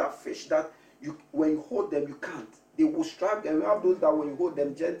fish. We have fish that when you hold them, you can't. They will strike, and we have those that when you hold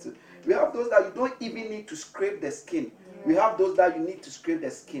them gentle. We have those that you don't even need to scrape the skin. We have those that you need to scrape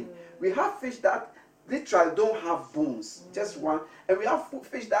the skin. We have fish that literally don't have bones, just one. And we have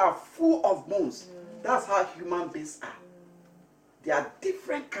fish that are full of bones. That's how human beings are. They are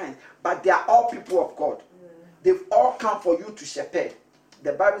different kinds, but they are all people of God. They've all come for you to shepherd.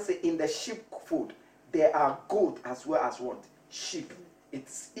 The Bible says in the sheepfold, there are goat as well as what? Sheep.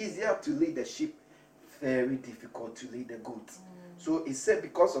 It's easier to lead the sheep, very difficult to lead the goat. So it said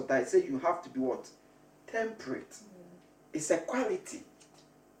because of that, it said you have to be what? Temperate. It's a quality.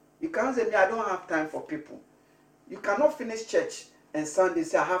 You can't say, I don't have time for people. You cannot finish church and Sunday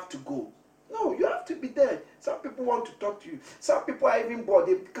say, I have to go. No, you have to be there. Some people want to talk to you. Some people are even bored.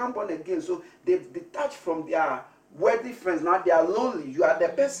 They become born again. So they've detached from their worthy friends. Now they are lonely. You are the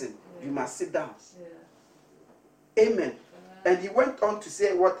person. You must sit down. Amen. And he went on to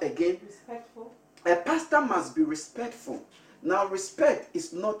say what again? Respectful. A pastor must be respectful. Now respect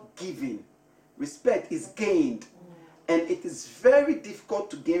is not given. Respect is gained. And it is very difficult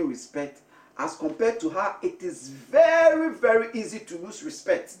to gain respect as compared to how it is very, very easy to lose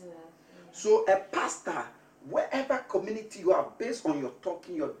respect. So a pastor, wherever community you are, based on your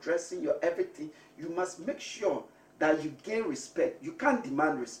talking, your dressing, your everything, you must make sure that you gain respect. You can't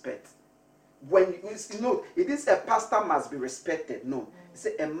demand respect. When you know, it is a pastor must be respected. No. It's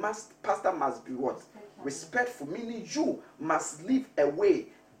a pastor must be what? Respectful, meaning you must live a way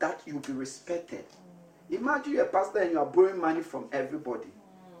that you'll be respected. Imagine you're a pastor and you are borrowing money from everybody.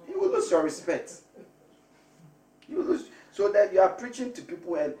 You will lose your respect. You will lose. So that you are preaching to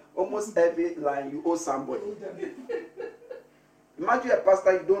people and almost every line you owe somebody. Imagine a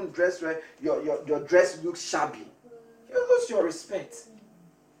pastor, you don't dress right, your dress looks shabby. You lose your respect.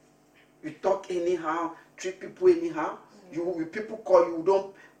 You talk anyhow, treat people anyhow. People call you,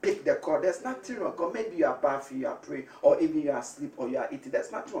 don't pick the call. There's nothing wrong. Or maybe you are bathing, you are praying, or even you are asleep or you are eating.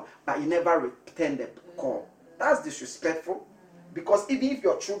 There's nothing wrong. But you never return the call. That's disrespectful. Because even if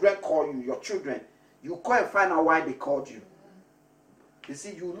your children call you, you call and find out why they called you. You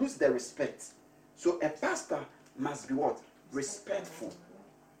see, you lose the respect. So a pastor must be what? Respectful.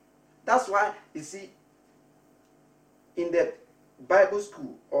 That's why, you see, in the Bible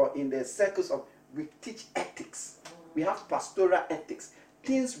school or in the circles of, we teach ethics. We have pastoral ethics.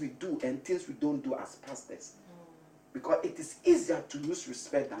 Things we do and things we don't do as pastors. Because it is easier to lose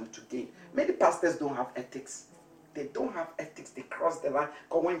respect than to gain. Many pastors don't have ethics. They don't have ethics. They cross the line.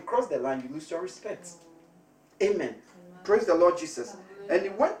 Because when you cross the line, you lose your respect. Amen. Praise the Lord Jesus. And he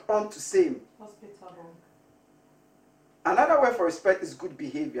went on to say, Hospitable. Another word for respect is good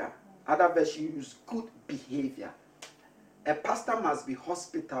behavior. Other version use good behavior. A pastor must be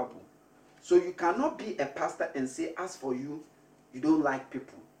hospitable. So you cannot be a pastor and say, as for you, you don't like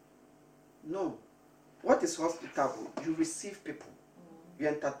people. No. What is hospitable? You receive people. You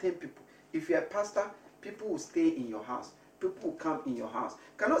entertain people. If you're a pastor, people will stay in your house. People will come in your house.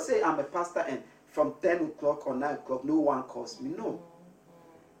 You cannot say, I'm a pastor and from 10 o'clock or 9 o'clock, no one calls me. No.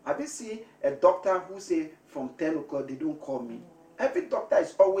 Have you seen a doctor who say from 10 o'clock, they don't call me? Every doctor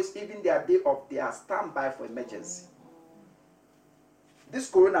is always, even their day off, they are standby for emergency. This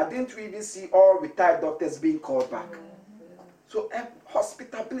corona, didn't we even see all retired doctors being called back? So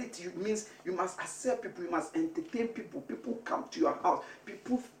hospitality means you must accept people, you must entertain people. People come to your house.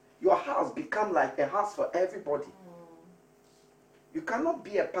 Your house become like a house for everybody. You cannot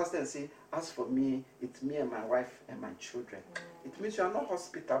be a pastor and say, as for me, it's me and my wife and my children. It means you are not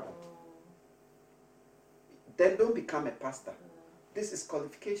hospitable. Then don't become a pastor. This is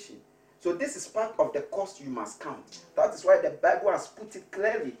qualification. So this is part of the cost you must count. That is why the Bible has put it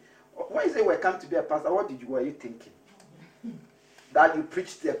clearly. When you say welcome to be a pastor, what were you thinking? That you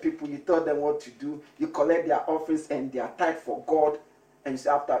preach to the people, you tell them what to do, you collect their offerings and their tithe for God, and you say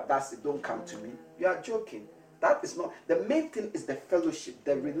after that's it, don't come to me. You are joking. That is not. The main thing is the fellowship,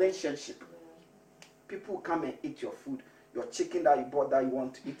 the relationship. People come and eat your food. Your chicken that you bought that you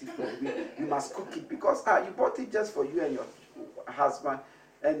want to eat it for a week, you must cook it because you bought it just for you and your husband.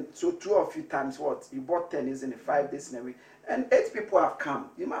 And so 2 or 3 times what? You bought 10 isn't it? 5 days in a week. And 8 people have come.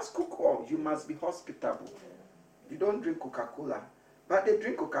 You must cook all. You must be hospitable. You don't drink Coca-Cola. But they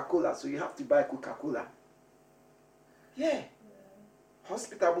drink Coca-Cola, so you have to buy Coca-Cola. Yeah.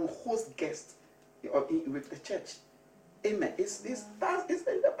 Hospitable, host guests with the church. Amen. It's in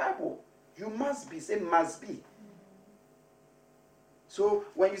the Bible. You must be. Say must be. So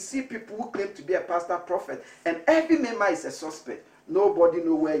when you see people who claim to be a pastor, prophet, and every member is a suspect, nobody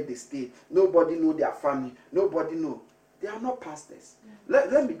know where they stay, nobody know their family, nobody know. They are not pastors.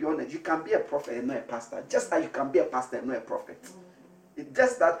 Let me be honest, you can be a prophet and not a pastor, just like you can be a pastor and not a prophet. It's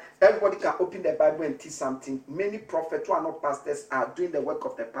just that everybody can open the Bible and teach something. Many prophets who are not pastors are doing the work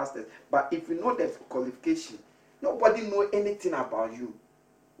of the pastors. But if you know the qualification, nobody know anything about you.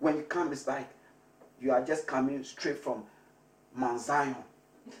 When you come, it's like you are just coming straight from Mount Zion.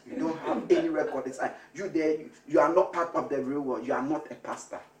 You don't have any record. It's like you are not part of the real world. You are not a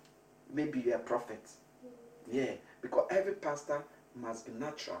pastor. Maybe you're a prophet. Yeah, because every pastor must be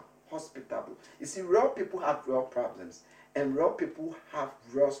natural, hospitable. You see, real people have real problems, and real people have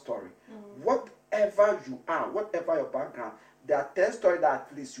real story. Whatever you are, whatever your background, there are 10 stories that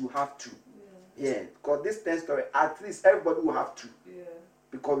at least you have to. Yeah, because this 10 story, at least everybody will have to. Yeah.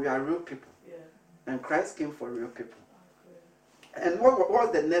 Because we are real people. Yeah. And Christ came for real people. And what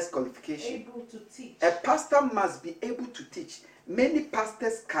was the next qualification? Able to teach. A pastor must be able to teach. Many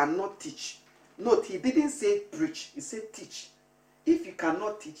pastors cannot teach. Note, he didn't say preach, he said teach. If you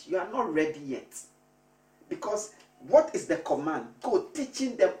cannot teach, you are not ready yet. Because what is the command? Go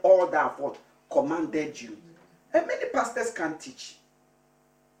teaching them all that what commanded you. And many pastors can't teach.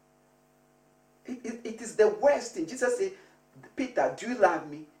 It is the worst thing. Jesus said, Peter, do you love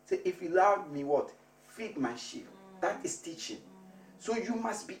me? Say, if you love me, what? Feed my sheep. That is teaching. So you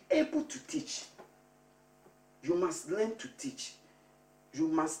must be able to teach. You must learn to teach. You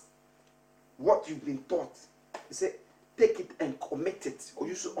must, what you've been taught, you say, take it and commit it. Or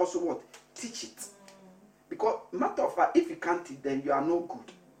you should also what? Teach it. Because matter of fact, if you can't teach, then you are no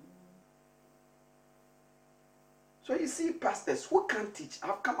good. So you see pastors who can't teach.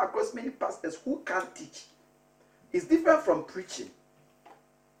 I've come across many pastors who can't teach. It's different from preaching.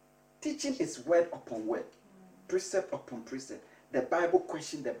 Teaching is word upon word, precept upon precept. The Bible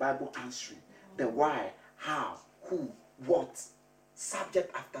question, the Bible answering. The why, how, who, what,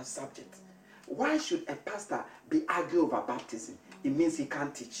 subject after subject. Why should a pastor be arguing over baptism? It means he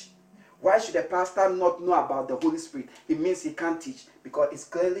can't teach. Why should a pastor not know about the Holy Spirit? It means he can't teach because it's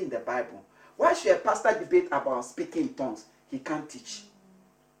clearly in the Bible. Why should a pastor debate about speaking in tongues? He can't teach.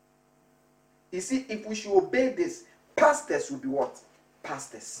 You see, if we should obey this, pastors will be what?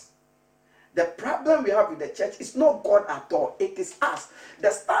 Pastors. The problem we have with the church is not God at all. It is us.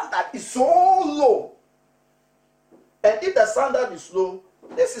 The standard is so low. And if the standard is low,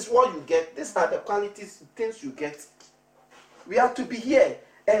 this is what you get. These are the qualities, things you get. We have to be here.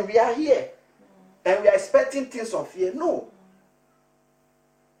 And we are here. And we are expecting things of here. No.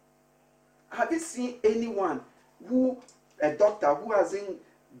 Have you seen anyone a doctor who hasn't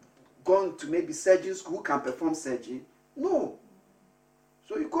gone to maybe surgery school who can perform surgery? No.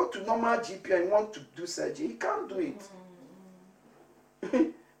 So you go to normal GP and you want to do surgery, you can't do it.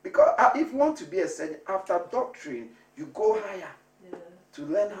 Because if you want to be a surgeon, after doctrine, You go higher to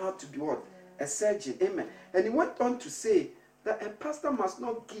learn how to be what? A surgeon. Amen. And he went on to say that a pastor must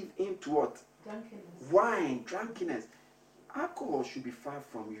not give in to what? Drunkenness. Wine, drunkenness. Alcohol should be far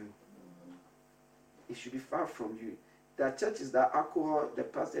from you. It should be far from you. There are churches that alcohol, the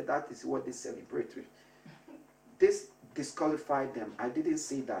pastor, that is what they celebrate with. This disqualified them. I didn't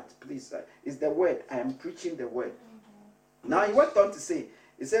say that. Please, it's the word. I am preaching the word. Now he went on to say,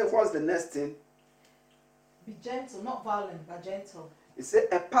 he said, what's the next thing? Be gentle, not violent, but gentle. He said,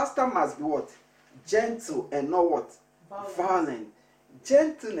 a pastor must be what? Gentle and not what? Violent.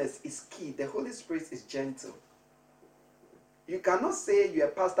 Gentleness is key. The Holy Spirit is gentle. You cannot say you're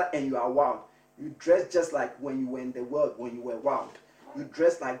a pastor and you are wild. You dress just like when you were in the world, when you were wild. You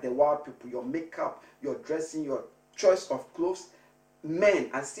dress like the wild people. Your makeup, your dressing, your choice of clothes. Men,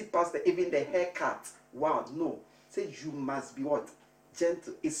 I see pastor, even the haircut. Wild. No. Say you must be what?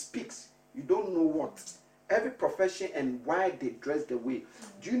 Gentle. It speaks. You don't know what. Every profession and why they dress the way.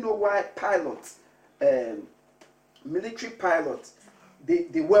 Do you know why pilots, military pilots,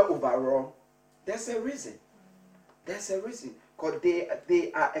 they wear overall? There's a reason. There's a reason. Because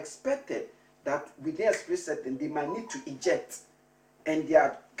they are expected that within a split second they might need to eject. And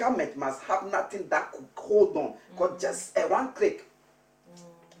their garment must have nothing that could hold on. Because just a one click.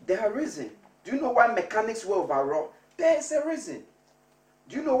 There are reasons. Do you know why mechanics wear overall? There is a reason.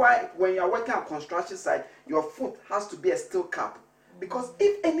 Do you know why when you are working on construction site, your foot has to be a steel cap? Because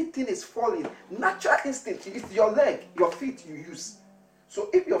if anything is falling, natural instinct, it's your leg, your feet you use. So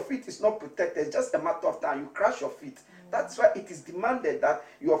if your feet is not protected, it's just a matter of time, you crash your feet. That's why it is demanded that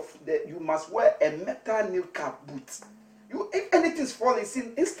you must wear a metal nail cap boot. If anything is falling, it's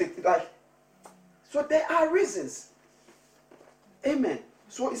in instinct. So there are reasons. Amen.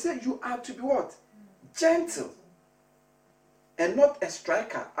 So he said you are to be what? Gentle. And not a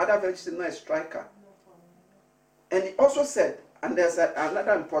striker. Other versions say not a striker. And he also said, and there's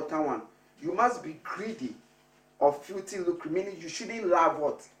another important one, you must be greedy of filthy lucre, meaning you shouldn't love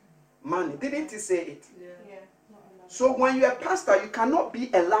what? Money. Didn't he say it? Yeah. So when you're a pastor, you cannot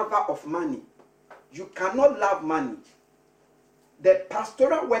be a lover of money. You cannot love money. The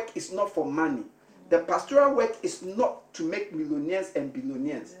pastoral work is not for money. The pastoral work is not to make millionaires and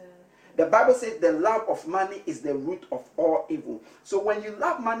billionaires. The Bible says the love of money is the root of all evil. So when you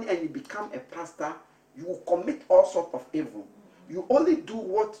love money and you become a pastor, you will commit all sorts of evil. You only do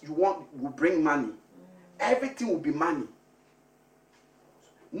what you want will bring money. Everything will be money.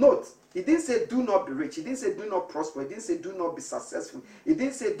 Note, he didn't say do not be rich. He didn't say do not prosper. He didn't say do not be successful. He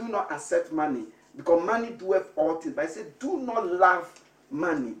didn't say do not accept money. Because money doeth all things. But he said do not love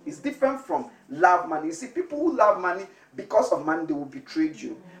money. It's different from love money. You see, people who love money, because of money, they will betray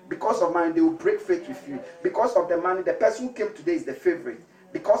you. Because of money, they will break faith with you. Because of the money, the person who came today is the favorite.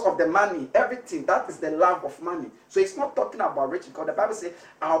 Because of the money, everything, that is the love of money. So it's not talking about rich, because the Bible says,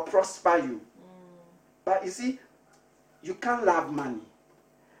 I'll prosper you. But you see, you can't love money.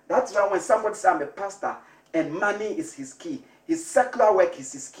 That's why when somebody says, I'm a pastor, and money is his key, his secular work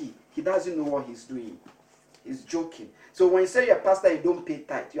is his key, he doesn't know what he's doing. He's joking. So when you say you're a pastor, you don't pay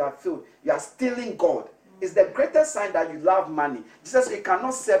tithe, you are filled, you are stealing God. It's the greatest sign that you love money. Jesus said you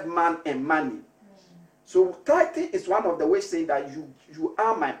cannot serve man and money. So tithing is one of the ways saying that you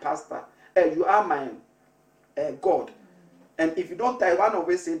are my pastor, you are my God. And if you don't tithe, one of the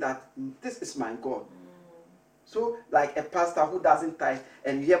ways saying that this is my God. So like a pastor who doesn't tithe,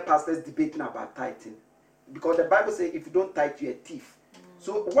 and you hear pastors debating about tithing. Because the Bible says if you don't tithe, you're a thief.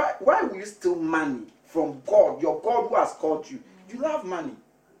 So why will you steal money from God, your God who has called you? You love money.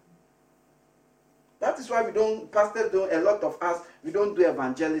 That is why pastors don't, a lot of us, we don't do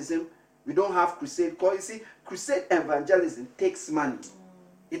evangelism. We don't have crusade. Because you see, crusade evangelism takes money.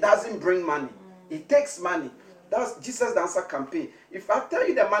 It doesn't bring money. It takes money. That's Jesus' Answer campaign. If I tell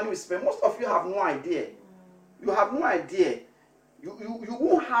you the money we spend, most of you have no idea. You have no idea. You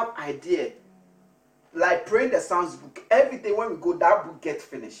won't have idea. Like praying the Psalms book. Every day when we go, that book gets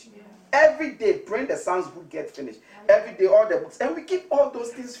finished. Yeah. Every day praying the Psalms book gets finished. Every day all the books. And we keep all those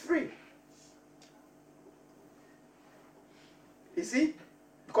things free. You see?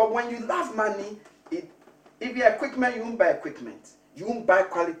 Because when you love money, if you're equipment, you won't buy equipment. You won't buy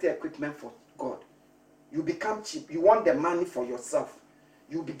quality equipment for God. You become cheap. You want the money for yourself.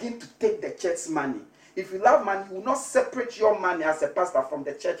 You begin to take the church's money. If you love money, you will not separate your money as a pastor from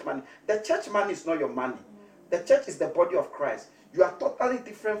the church money. The church money is not your money. The church is the body of Christ. You are totally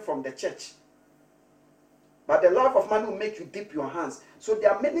different from the church. But the love of money will make you dip your hands. So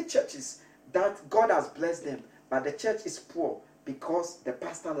there are many churches that God has blessed them, but the church is poor because the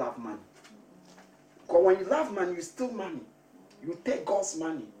pastor loves money. Because when you love money, you steal money. You take God's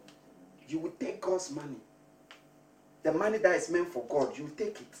money. You will take God's money. the money that is meant for God, you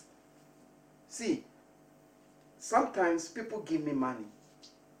take it. See, sometimes people give me money.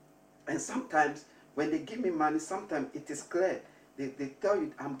 And sometimes when they give me money, sometimes it is clear. They tell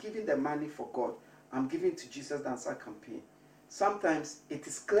you, I'm giving the money for God. I'm giving to Jesus Dancer Campaign. Sometimes it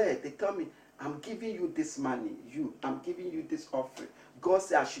is clear. They tell me, I'm giving you this money. I'm giving you this offering. God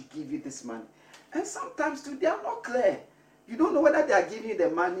said I should give you this money. And sometimes too, they are not clear. You don't know whether they are giving you the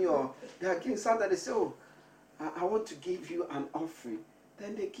money or they are giving something. They say, oh, I want to give you an offering.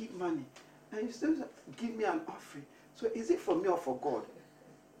 Then they give money. And you still give me an offering. So is it for me or for God?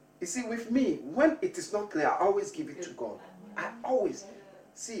 You see, with me, when it is not clear, I always give it to God. I always.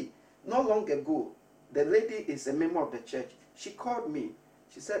 See, not long ago, the lady is a member of the church. She called me.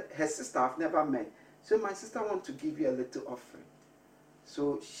 She said, her sister I've never met. So my sister wants to give you a little offering.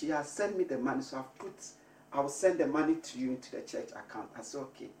 So she has sent me the money. So I'll send the money to you into the church account. I said,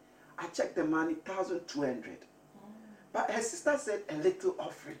 okay. I checked the money, 1,200. But her sister said a little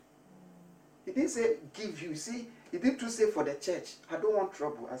offering. He didn't say give you. See, he didn't say for the church. I don't want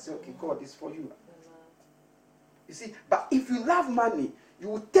trouble. I said, okay, God, it's for you. You see, but if you love money, you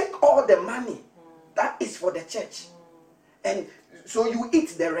will take all the money that is for the church. And so you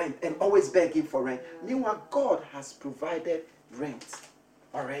eat the rent and always begging for rent. Meanwhile, God has provided rent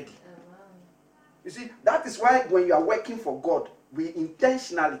already. You see, that is why when you are working for God, we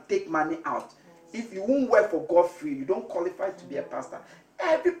intentionally take money out. If you won't work for God free, you don't qualify to be a pastor.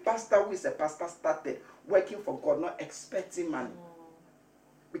 Every pastor who is a pastor started working for God, not expecting money.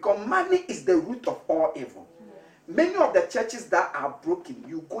 Because money is the root of all evil. Many of the churches that are broken,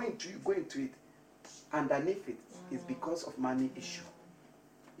 you go into it. Underneath it is because of money issue.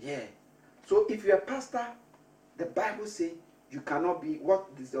 Yeah. So if you're a pastor, the Bible says you cannot be,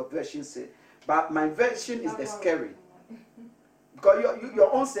 what does your version say? But my version is the scary. Because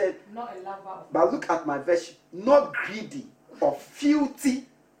your own said, not a lover. But look at my version. Not greedy or filthy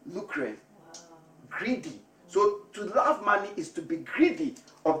lucre. Greedy. So to love money is to be greedy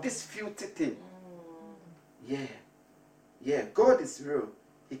of this filthy thing. Yeah. Yeah. God is real.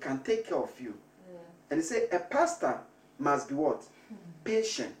 He can take care of you. Yeah. And he said a pastor must be what?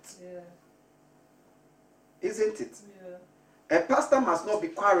 Patient. Yeah. Isn't it? Yeah. A pastor must not be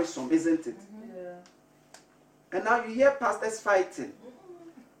quarrelsome, isn't it? Yeah. And now you hear pastors fighting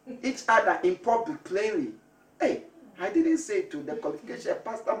each other in public plainly. Hey, I didn't say to the qualification, a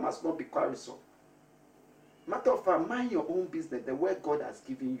pastor must not be quarrelsome. Matter of fact, mind your own business, the word God has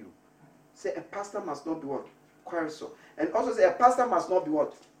given you. Say a pastor must not be what? Quarrelsome. And also say a pastor must not be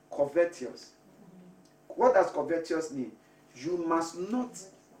what? Covetous. What does covetous mean? You must not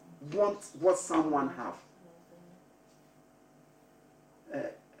want what someone have.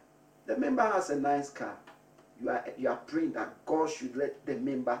 The member has a nice car. You are praying that God should let the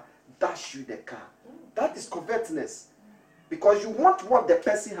member dash you the car. That is covetousness. Because you want what the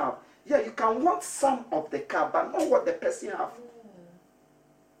person have. Yeah, you can want some of the car, but not what the person have.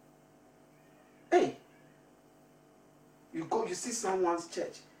 Hey, you go, you see someone's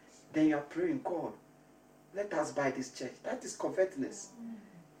church, then you are praying, God, let us buy this church. That is covetousness.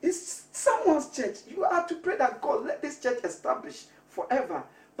 It's someone's church. You have to pray that God, let this church establish forever.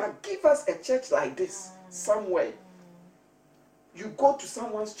 But give us a church like this somewhere. You go to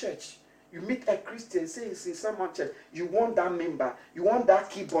someone's church. You meet a Christian, say it's in someone's church. You want that member. You want that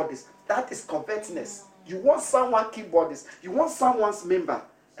keyboardist. That is covetousness. You want someone keyboardist. You want someone's member.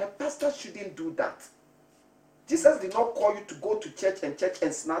 A pastor shouldn't do that. Jesus did not call you to go to church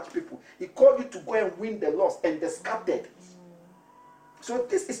and snatch people. He called you to go and win the lost and the scattered. So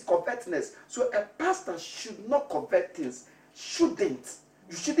this is covetousness. So a pastor should not covet things. Shouldn't.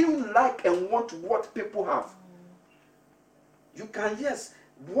 You shouldn't like and want what people have. You can, yes,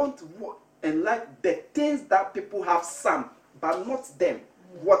 want what and like the things that people have some, but not them,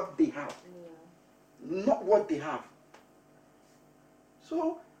 what they have. Not what they have.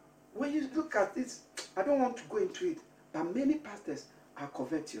 So when you look at this, I don't want to go into it, but many pastors are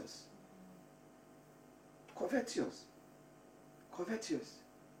covetous. Covetous. Covetous.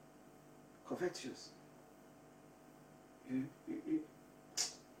 Covetous.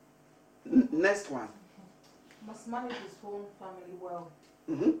 Next one. Must manage his own family well.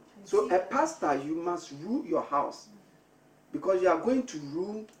 Mm-hmm. So a pastor, you must rule your house. Because you are going to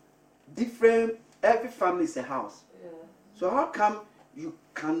rule different, every family is a house. Yeah. So how come you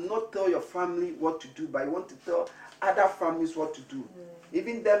cannot tell your family what to do, but you want to tell other families what to do? Yeah.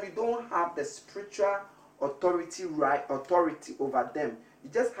 Even them, you don't have the spiritual authority over them. You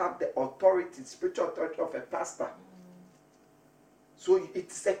just have the authority, spiritual authority of a pastor. So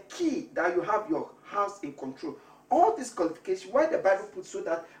it's a key that you have your house in control. all these qualifications, why the Bible puts so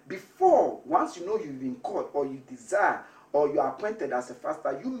that before, once you know you've been called or you desire or you are appointed as a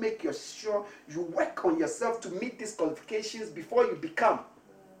pastor, you make sure you work on yourself to meet these qualifications before you become.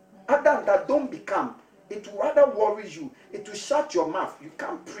 Other than that, don't become. It will rather worry you. It will shut your mouth. You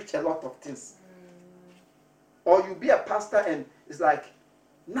can't preach a lot of things. Or you be a pastor and it's like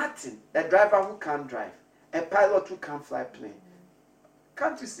nothing. A driver who can't drive. A pilot who can't fly plane.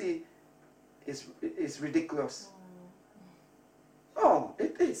 Can't you see? It's ridiculous. Oh,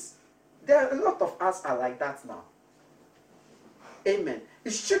 it is. There are a lot of us are like that now. Amen.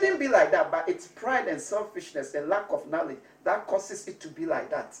 It shouldn't be like that, but it's pride and selfishness and lack of knowledge that causes it to be like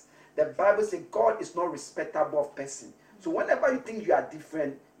that. The Bible says God is not respectable of person. So whenever you think you are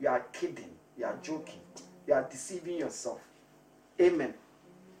different, you are kidding, you are joking, you are deceiving yourself. Amen.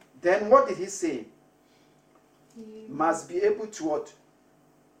 Then what did he say? He must be able to what?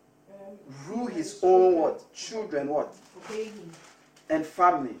 Rule his own what? Children what? And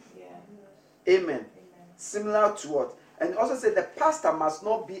family. Yeah. Amen. Amen. Similar to what? And also say the pastor must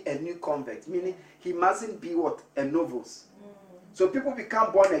not be a new convert, meaning he mustn't be what? A novice. So people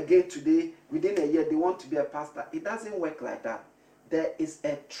become born again today, within a year they want to be a pastor. It doesn't work like that. There is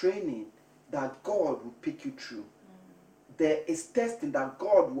a training that God will pick you through. There is testing that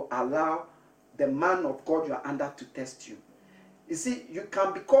God will allow the man of God you are under to test you. You see, you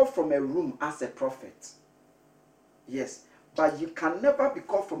can be called from a room as a prophet. Yes. But you can never be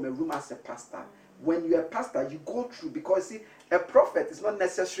called from a room as a pastor. When you're a pastor, you go through, because see, a prophet is not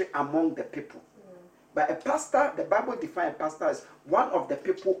necessary among the people. But a pastor, the Bible defines a pastor as one of the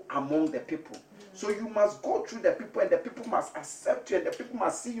people among the people. So you must go through the people, and the people must accept you, and the people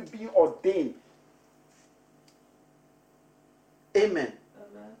must see you being ordained. Amen.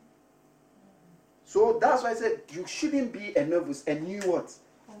 So that's why I said you shouldn't be a novice, a new what?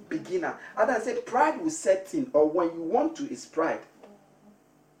 Beginner. And I said pride will set in, or when you want to, is pride.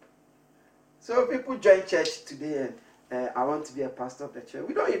 So people join church today and I want to be a pastor of the church.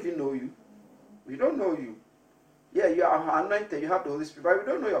 We don't even know you. We don't know you. Yeah, you are anointed, you have the Holy Spirit, but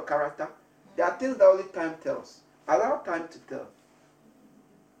we don't know your character. There are things that only time tells. Allow time to tell.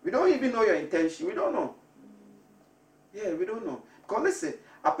 We don't even know your intention. We don't know. Yeah, we don't know. Because listen,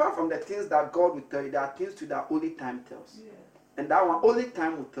 apart from the things that God will tell you, there are things too that only time tells. Yeah. And that one, only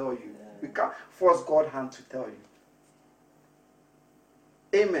time will tell you. Yeah. We can't force God's hand to tell you.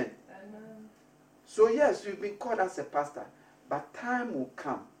 Amen. So yes, you've been called as a pastor, but time will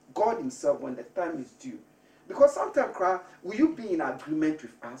come. God himself, when the time is due. Because sometimes, will you be in agreement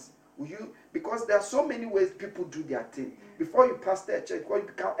with us? Will you? Because there are so many ways people do their thing. Before you pastor a church, before you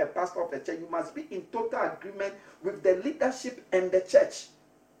become a pastor of the church, you must be in total agreement with the leadership and the church.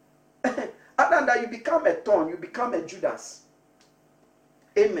 Other than that, you become a thorn, you become a Judas.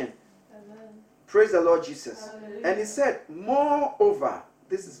 Amen. Amen. Praise the Lord Jesus. Hallelujah. And he said, moreover,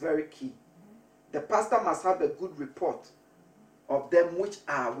 this is very key. The pastor must have a good report of them which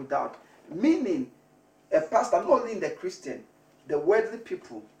are without. Meaning, a pastor, not only in the Christian, the worldly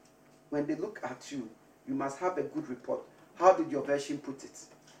people, when they look at you, you must have a good report. How did your version put it?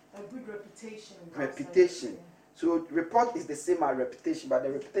 A good reputation. Reputation. So report is the same as reputation, but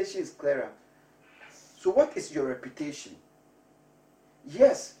the reputation is clearer. So what is your reputation?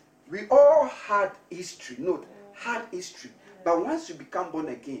 Yes, we all had history. Note, had history. But once you become born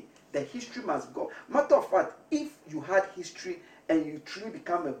again, the history must go. Matter of fact, if you had history and you truly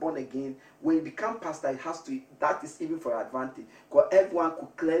become a born again, when you become pastor, it has to, that is even for advantage. Because everyone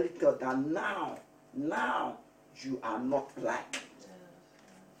could clearly tell that now you are not like.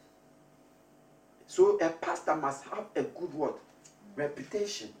 So a pastor must have a good word,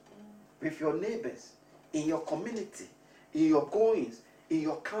 reputation with your neighbors, in your community, in your goings, in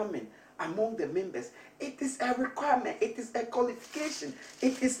your coming, among the members. It is a requirement. It is a qualification.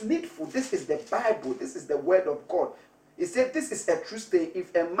 It is needful. This is the Bible. This is the word of God. He said this is a true thing.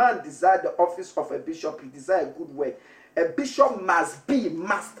 If a man desire the office of a bishop, he desire a good work. A bishop must be,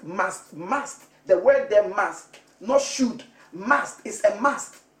 must. The word there must, not should. Must is a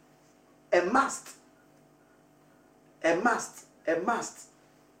must. A must. A must. A must.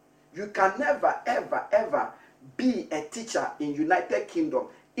 You can never, ever, ever be a teacher in United Kingdom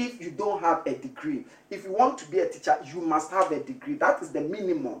if you don't have a degree. If you want to be a teacher, you must have a degree. That is the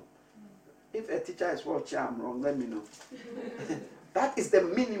minimum. If a teacher is watching, I'm wrong, let me know. That is the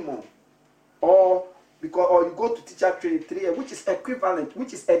minimum. Or you go to teacher training 3 years, which is equivalent,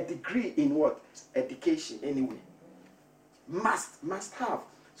 which is a degree in what? Education anyway. Must have.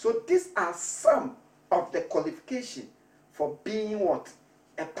 So these are some of the qualifications for being what?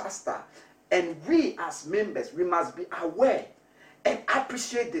 A pastor. And we as members, we must be aware and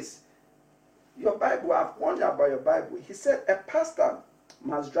appreciate this. Your Bible, I've warned you about your Bible. He said a pastor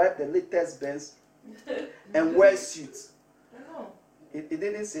must drive the latest Benz and wear suits. No. He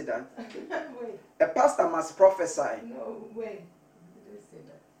didn't say that. Wait. A pastor must prophesy. No, wait. He didn't say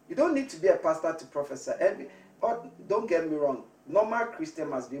that. You don't need to be a pastor to prophesy. Don't get me wrong. Normal Christian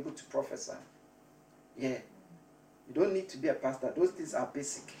must be able to prophesy. Yeah. You don't need to be a pastor. Those things are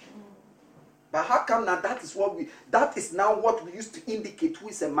basic. But how come now that is now what we used to indicate who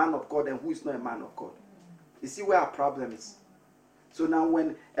is a man of God and who is not a man of God? You see where our problem is? So now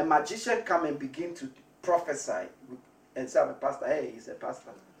when a magician come and begin to prophesy and say I'm a pastor, hey, he's a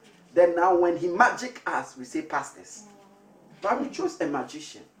pastor. Then now when he magic us, we say pastors. But we chose a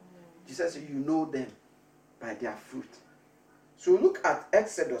magician. Jesus said, you know them by their fruit. So look at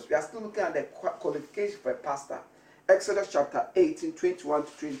Exodus. We are still looking at the qualification for a pastor. Exodus chapter 18, 21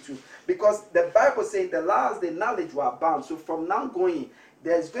 to 22. Because the Bible says in the last day knowledge will abound. So from now going,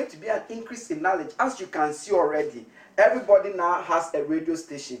 there's going to be an increase in knowledge. As you can see already, everybody now has a radio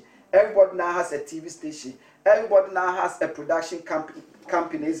station. Everybody now has a TV station. Everybody now has a production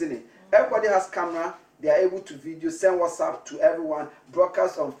company, isn't it? Everybody has camera. They are able to video, send WhatsApp to everyone,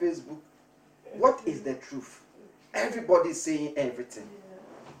 broadcast on Facebook. What is the truth? Everybody is saying everything.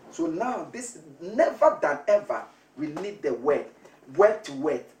 So now, this never than ever, we need the word to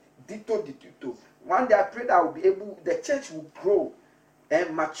word, dito to dito. One day I pray that I will be able, the church will grow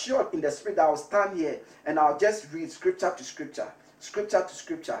and mature in the spirit. I will stand here and I'll just read scripture to scripture,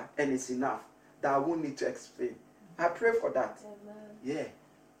 and it's enough. That I won't need to explain. I pray for that. Amen. Yeah.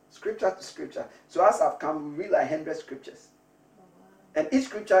 Scripture to scripture. So as I've come, we read like 100 scriptures. And each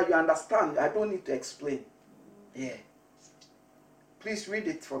scripture you understand. I don't need to explain. Yeah. Please read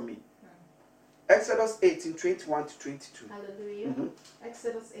it for me. Exodus 18, 21 to 22. Hallelujah. Mm-hmm.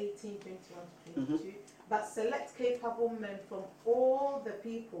 Exodus 18, 21 to 22. Mm-hmm. But select capable men from all the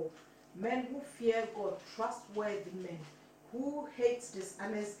people, men who fear God, trustworthy men, who hate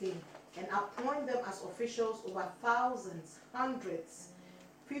dishonest gain, and appoint them as officials over thousands, hundreds,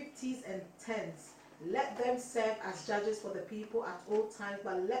 50s, and 10s. Let them serve as judges for the people at all times,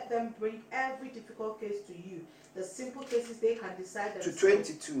 but let them bring every difficult case to you. The simple cases they can decide themselves. To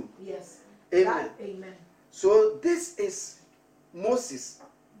 22. Yes. Amen. Amen. So this is Moses.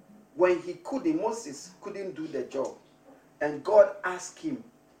 When Moses couldn't do the job. And God asked him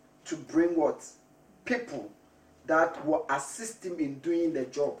to bring what? People that will assist him in doing the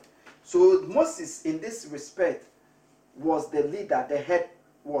job. So Moses, in this respect, was the leader, the head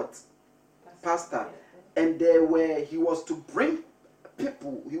what? Pastor. And he was to bring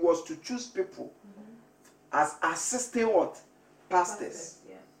people, he was to choose people as assisting what? Pastors.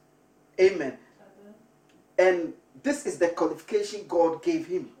 Yeah. Amen. And this is the qualification God gave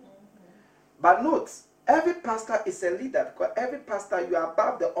him. But note, every pastor is a leader, because every pastor, you are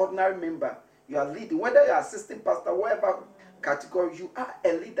above the ordinary member. You are leading. Whether you are assistant pastor, whatever category, you are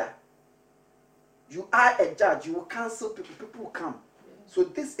a leader. You are a judge. You will counsel people. People will come. So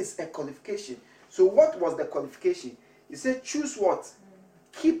this is a qualification. So what was the qualification? He said, choose what?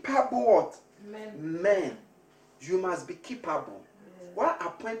 Capable what? Men. You must be capable. Why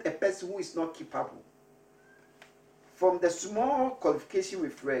appoint a person who is not capable? From the small qualification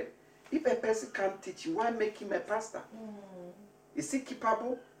we've read, if a person can't teach you, why make him a pastor? Is he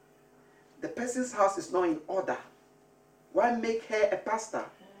capable? The person's house is not in order. Why make her a pastor?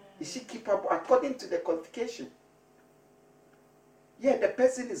 Is she capable according to the qualification? Yeah, the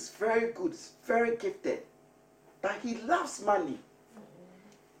person is very good, very gifted, but he loves money.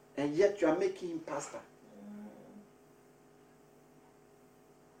 And yet you are making him pastor.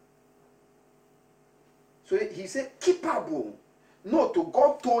 So he said, capable. No, to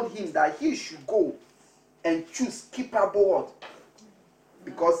God told him that he should go and choose capable what?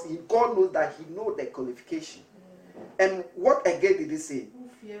 Because God knows that he knows the qualification. And what again did he say? Who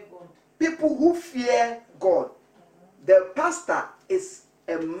fear God. People who fear God. The pastor is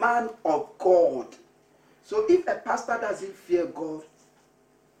a man of God. So if a pastor doesn't fear God,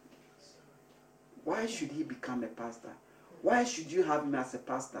 why should he become a pastor? Why should you have him as a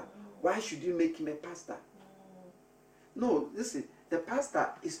pastor? Why should you make him a pastor? No, listen, the pastor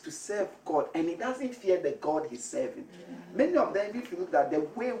is to serve God, and he doesn't fear the God he's serving. Many of them, if you look at the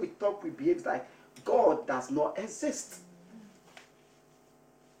way we talk, we behave like God does not exist.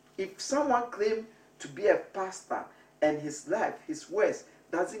 If someone claims to be a pastor and his life, his words,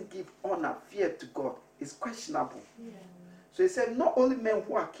 doesn't give honor, fear to God, it's questionable. So he said, not only men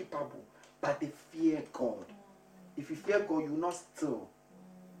who are capable, but they fear God. If you fear God, you will not steal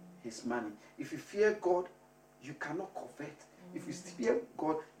his money. If you fear God, you cannot covet. If you fear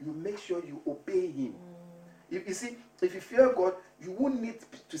God, you make sure you obey him. You see, if you fear God, you won't need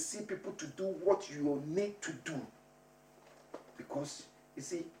to see people to do what you need to do. Because, you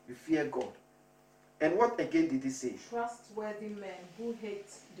see, you fear God. And what again did he say? Trustworthy men who hate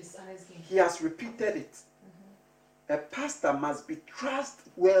dishonest gain. He has repeated it. A pastor must be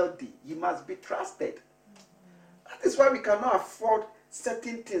trustworthy. He must be trusted. That is why we cannot afford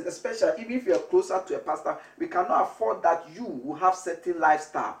certain things, especially even if you are closer to a pastor, we cannot afford that you will have certain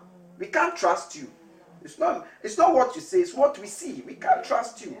lifestyle. We can't trust you. It's not what you say, it's what we see. We can't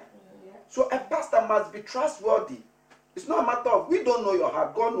trust you. So a pastor must be trustworthy. It's not a matter of, we don't know your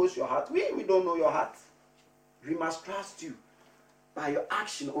heart. God knows your heart. We don't know your heart. We must trust you by your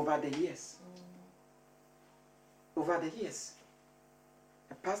action over the years. Over the years.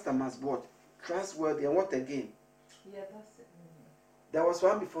 A pastor must be what? Trustworthy. And what again? Yeah, that's it. There was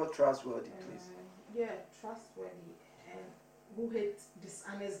one before trustworthy, please. Yeah, trustworthy and who hates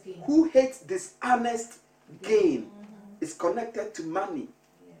dishonest gain. Who hates dishonest gain is connected to money.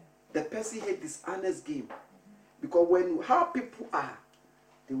 Yeah. The person hates dishonest gain. Because how people are,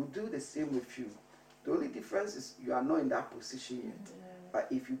 they will do the same with you. The only difference is you are not in that position yet. But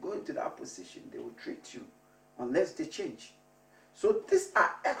if you go into that position, they will treat you unless they change. So these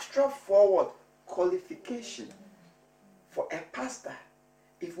are extra forward qualification for a pastor.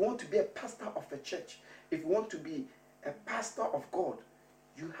 If you want to be a pastor of a church, if you want to be a pastor of God,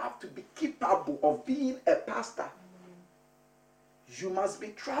 you have to be capable of being a pastor. You must be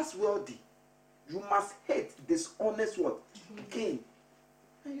trustworthy. You must hate dishonest what? Gain.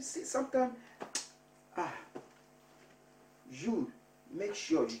 And you see, sometimes you make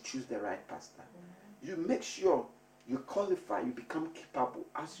sure you choose the right pastor. You make sure you qualify, you become capable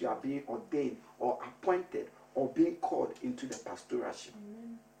as you are being ordained or appointed or being called into the pastoralship.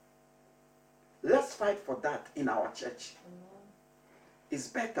 Let's fight for that in our church. It's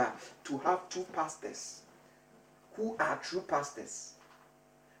better to have 2 pastors who are true pastors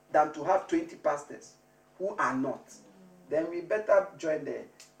than to have 20 pastors who are not. Then we better join the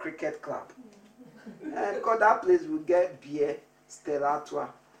cricket club. Because that place will get beer, Stella Artois.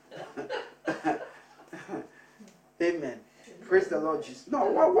 Amen. Praise the Lord Jesus. No,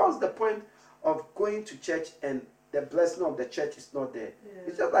 what's the point of going to church and the blessing of the church is not there?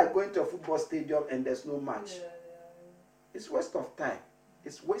 It's just like going to a football stadium and there's no match. It's waste of time.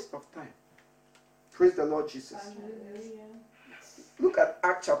 It's waste of time. Praise the Lord Jesus. Look at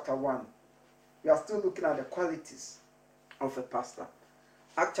Acts chapter 1. We are still looking at the qualities of a pastor.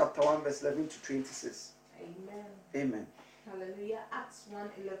 Acts chapter 1 verse 11 to 26. Amen. Amen. Hallelujah. Acts 1,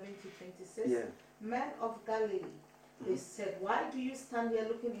 11 to 26. Yeah. Men of Galilee, they said, why do you stand here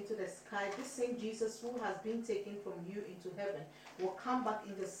looking into the sky? This same Jesus who has been taken from you into heaven will come back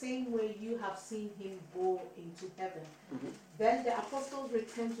in the same way you have seen him go into heaven. Then the apostles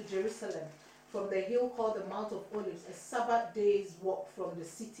returned to Jerusalem from the hill called the Mount of Olives, a Sabbath day's walk from the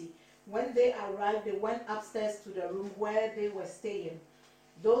city. When they arrived, they went upstairs to the room where they were staying.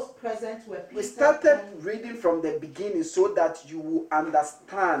 Those present were Peter. We started reading from the beginning so that you will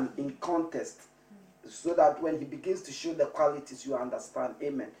understand in context. So that when he begins to show the qualities, you understand.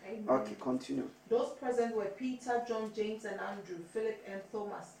 Amen. Amen. Okay, continue. Those present were Peter, John, James, and Andrew, Philip and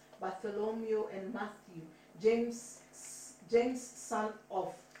Thomas, Bartholomew and Matthew, James, son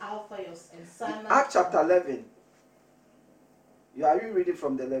of Alphaeus, and Simon. Acts chapter 11. Are you reading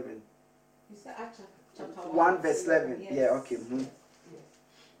from the 11? You said Acts chapter 1 verse 11. Yes. Yeah, okay. Yes.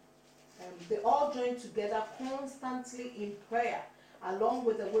 They all joined together constantly in prayer, along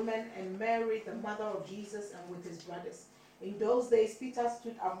with the women and Mary, the mother of Jesus, and with his brothers. In those days, Peter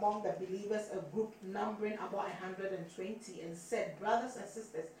stood among the believers, a group numbering about 120, and said, brothers and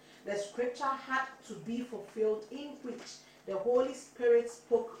sisters, the scripture had to be fulfilled in which the Holy Spirit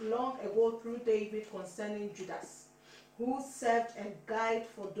spoke long ago through David concerning Judas, who served a guide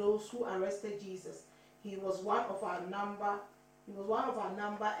for those who arrested Jesus. He was one of our number.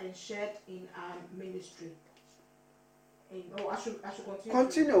 And shared in our ministry. I should continue.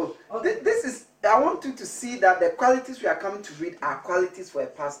 Continue. Okay. This is. I want you to see that the qualities we are coming to read are qualities for a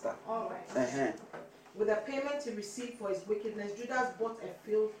pastor. All right. With the payment he received for his wickedness, Judas bought a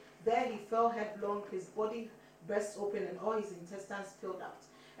field. There he fell headlong, his body burst open, and all his intestines spilled out.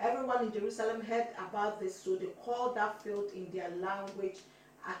 Everyone in Jerusalem heard about this, so they called that field in their language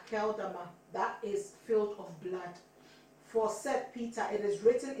Akeldama, that is, field of blood. For said Peter, it is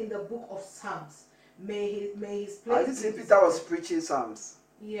written in the book of Psalms, may his place be deserted. Peter was preaching Psalms.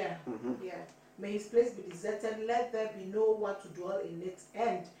 Yeah, yeah. May his place be deserted, let there be no one to dwell in it,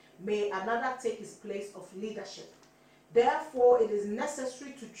 and may another take his place of leadership. Therefore, it is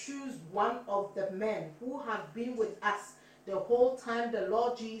necessary to choose one of the men who have been with us the whole time the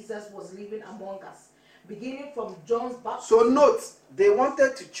Lord Jesus was living among us, beginning from John's baptism. So note, they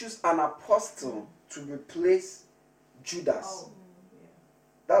wanted to choose an apostle to replace Judas. Oh, yeah.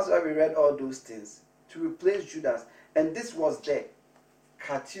 That's why we read all those things. To replace Judas. And this was the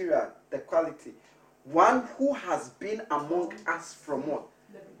criteria, the quality. One who has been among us from what?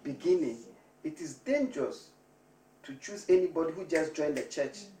 Beginning. It is dangerous to choose anybody who just joined the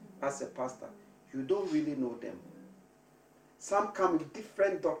church as a pastor. You don't really know them. Some come with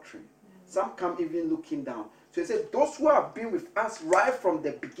different doctrine. Some come even looking down. So he said, those who have been with us right from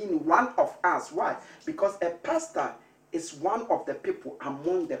the beginning, one of us. Why? Because a pastor is one of the people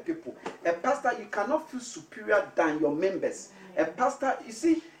among the people. A pastor, you cannot feel superior than your members. A pastor, you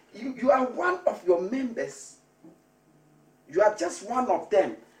see, you are one of your members. You are just one of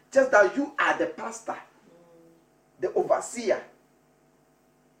them. Just that you are the pastor, the overseer.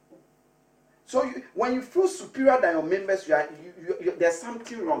 So when you feel superior than your members, there's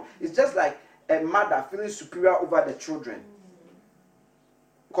something wrong. It's just like a mother feeling superior over the children.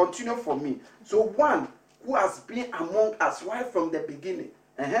 Continue for me. So one who has been among us right from the beginning.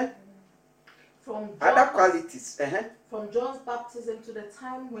 From Other qualities. From John's baptism to the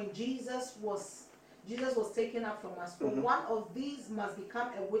time when Jesus was taken up from us. For one of these must become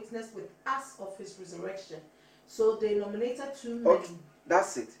a witness with us of his resurrection. So they nominated 2 men. Okay,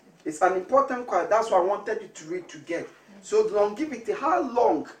 that's it. It's an important quality. That's what I wanted you to read to get. So longevity, how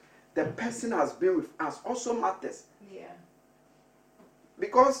long the person has been with us also matters. Yeah.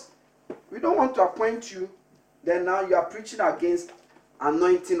 Because we don't want to appoint you, then now you are preaching against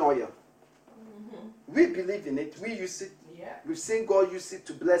anointing oil. We believe in it. We use it. Yeah. We've seen God use it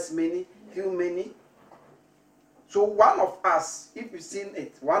to bless many, heal many. So one of us, if you've seen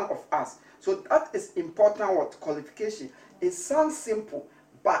it, one of us. So that is important. What qualification? It sounds simple,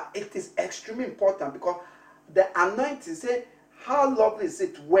 but it is extremely important because the anointing, say, how lovely is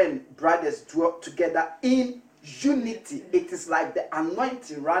it when brothers dwell together in unity? It is like the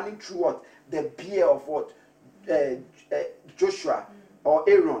anointing running through what? The beard of what? Joshua or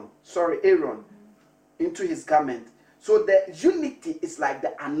Aaron. Sorry, Aaron. Into his garment. So the unity is like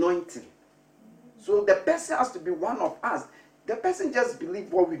the anointing. So the person has to be one of us. The person just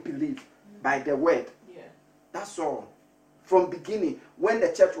believe what we believe by the word. Yeah. That's all. From beginning, when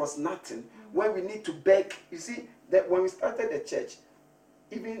the church was nothing, when we need to beg. You see, that when we started the church,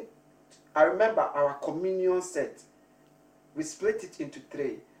 even I remember our communion set, we split it into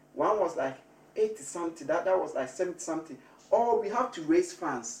 3. One was like 80 something, that was like 70 something. Or we have to raise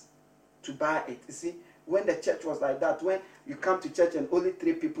funds to buy it. You see, when the church was like that, when you come to church and only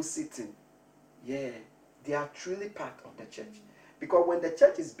 3 people sitting, yeah, they are truly part of the church. Because when the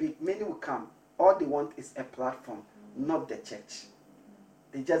church is big, many will come. All they want is a platform, not the church.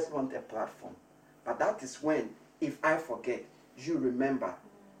 They just want a platform. But that is when, if I forget, you remember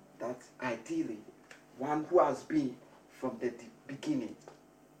that ideally, one who has been from the beginning,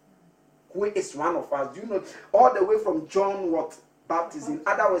 who is one of us, you know, all the way from John what? Baptism. In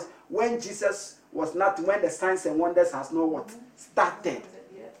other words, when Jesus was not, when the signs and wonders has not what? Started.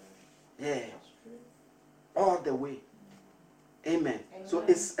 Yeah. All the way. Amen. So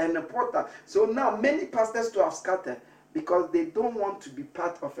it's an important. So now many pastors too have scattered because they don't want to be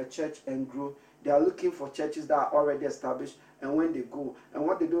part of a church and grow. They are looking for churches that are already established, and when they go, and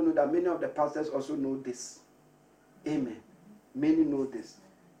what they don't know, that many of the pastors also know this. Amen. Many know this.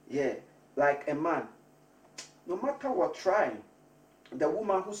 Yeah. Like a man, no matter what, try. The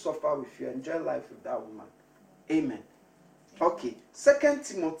woman who suffer with you, enjoy life with that woman. Amen. Okay. 2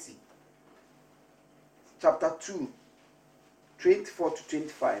 Timothy chapter 2, 24 to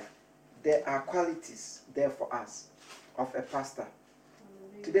 25. There are qualities there for us of a pastor.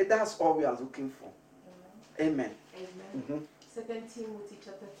 Today, that's all we are looking for. Amen. Amen. 2 Timothy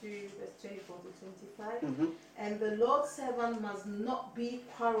chapter 2, verse 24 to 25. And the Lord's servant must not be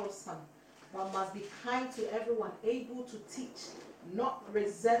quarrelsome, but must be kind to everyone, able to teach, not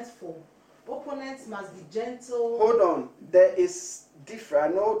resentful. Opponents must be gentle. Hold on. There is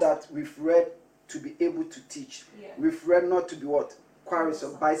different. I know that we've read to be able to teach. Yeah. We've read not to be what?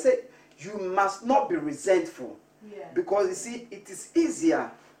 Quarrelsome. But I said you must not be resentful. Yeah. Because you see, it is easier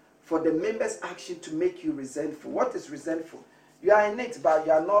for the members' action to make you resentful. What is resentful? You are in it, but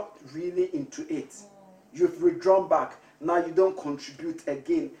you are not really into it. You've withdrawn back. Now you don't contribute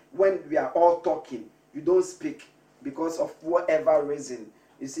again. When we are all talking, you don't speak because of whatever reason.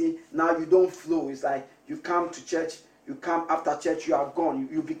 You see, now you don't flow. It's like you come to church, you come after church, you are gone.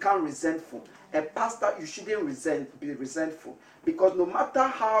 You become resentful. A pastor, you shouldn't be resentful. Because no matter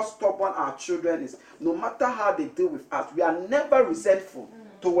how stubborn our children is, no matter how they deal with us, we are never resentful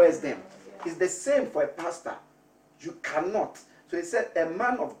towards them. It's the same for a pastor. You cannot. So he said, a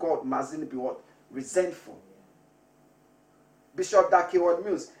man of God mustn't be what? Resentful. Bishop Darky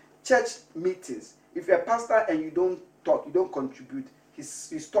Mills, church meetings. If you're a pastor and you don't talk, you don't contribute, he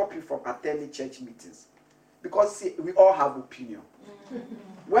stop you from attending church meetings. Because see, we all have opinion.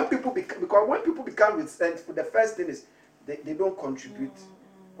 When people become resentful, the first thing is they don't contribute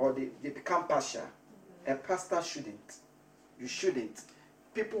or they become partial. A pastor shouldn't. You shouldn't.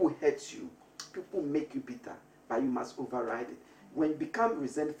 People will hurt you. People make you bitter, but you must override it. When you become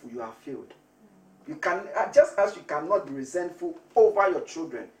resentful, you are failed. You can, just as you cannot be resentful over your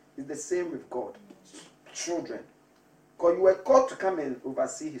children, it's the same with God. Children. Because you were called to come and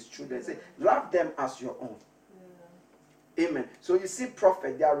oversee his children. Say, love them as your own. Amen. So you see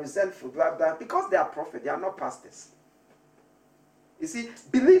prophet, they are resentful, blah, blah, because they are prophet, they are not pastors. You see,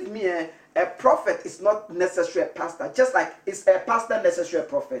 believe me, a prophet is not necessarily a pastor, just like is a pastor necessarily a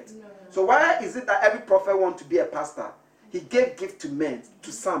prophet. No. So why is it that every prophet wants to be a pastor? He gave gift to men,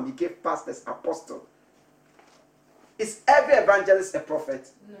 to some he gave pastors, apostles. Is every evangelist a prophet?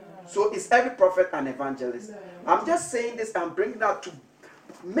 No. So is every prophet an evangelist? No. I'm just saying this and bringing that to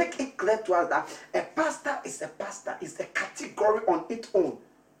make it clear to us that a pastor, is a category on its own.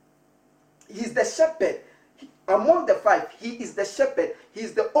 He's the shepherd. Among the five, he is the shepherd. He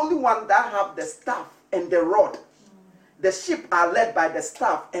is the only one that have the staff and the rod. The sheep are led by the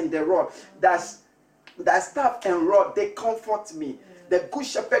staff and the rod. The staff and rod, they comfort me. The good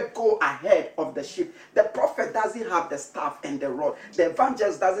shepherd go ahead of the sheep. The prophet doesn't have the staff and the rod. The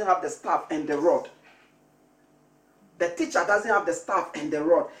evangelist doesn't have the staff and the rod. The teacher doesn't have the staff and the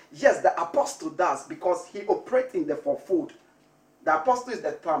rod. Yes, the apostle does because he operates in the fourfold. The apostle is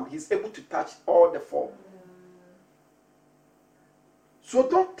the thumb. He's able to touch all the four. So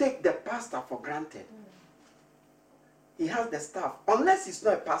don't take the pastor for granted. He has the staff, unless he's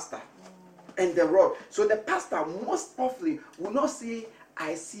not a pastor, and the rod. So the pastor most often will not say,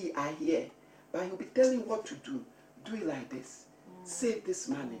 I see, I hear, but he'll be telling you what to do. Do it like this. Save this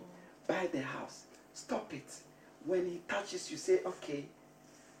money. Buy the house. Stop it. When he touches you, say, okay.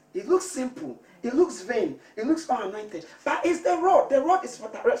 It looks simple. It looks vain. It looks unanointed. But it's the rod. The rod is for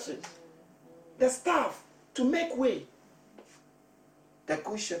direction. The staff to make way. The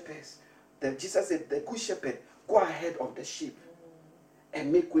good shepherds. Jesus said, the good shepherd, go ahead of the sheep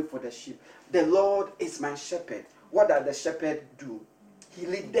and make way for the sheep. The Lord is my shepherd. What does the shepherd do? He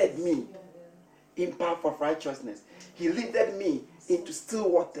leaded me in path of righteousness. He leaded me into still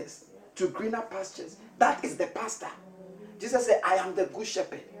waters, to greener pastures. That is the pastor. Jesus said, I am the good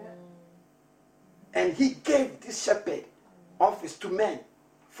shepherd. And he gave this shepherd office to men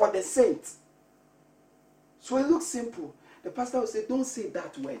for the saints. So it looks simple. The pastor will say, don't say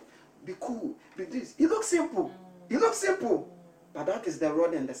that word. Be cool. Be this. It looks simple. It looks simple. But that is the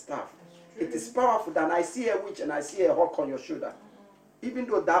rod and the staff. It is powerful than I see a witch and I see a hawk on your shoulder. Even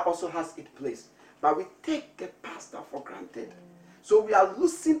though that also has its place. But we take the pastor for granted. So we are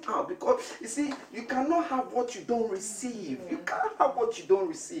losing out because, you see, you cannot have what you don't receive. You can't have what you don't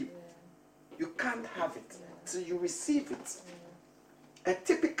receive. You can't have it till you receive it. A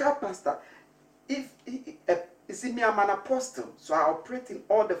typical pastor, you see, me, I'm an apostle, so I operate in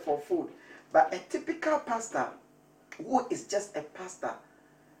all the fourfold. But a typical pastor who is just a pastor,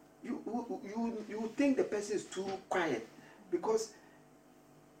 you think the person is too quiet because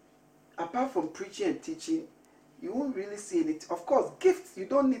apart from preaching and teaching, you won't really see it. Of course, gifts, you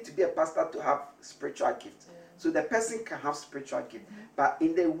don't need to be a pastor to have spiritual gifts. So the person can have spiritual gifts. But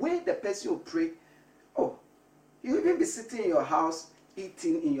in the way the person will pray, you even be sitting in your house,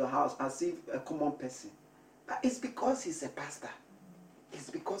 eating in your house as if a common person. But it's because he's a pastor.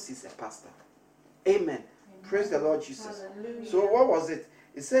 It's because he's a pastor. Amen. Amen. Praise the Lord Jesus. Hallelujah. So what was it?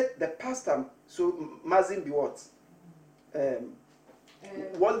 It said the pastor, so mustn't be what?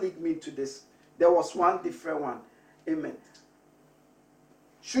 What led me to this? There was one different one. Amen.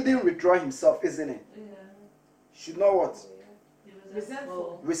 Shouldn't withdraw himself, isn't it? Yeah. Should not what?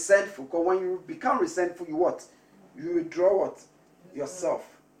 Resentful. Resentful. Because when you become resentful, you what? You withdraw what? Yourself.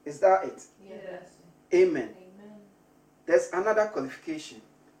 Is that it? Yes. Amen. Amen. There's another qualification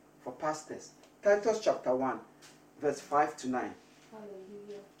for pastors. Titus chapter 1, verse 5 to 9.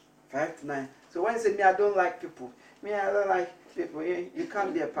 Hallelujah. 5 to 9. So when you say, me, I don't like people. Me, I don't like people. You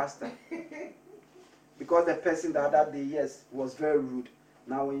can't be a pastor. Because the person the other day, yes, was very rude.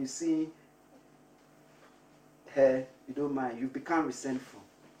 Now when you see her, you don't mind. You become resentful.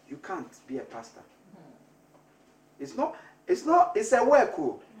 You can't be a pastor. It's a work.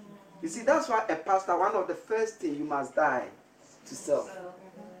 You see, that's why a pastor, one of the first things you must die to self.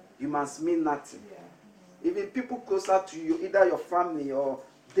 You must mean nothing. Even people closer to you, either your family or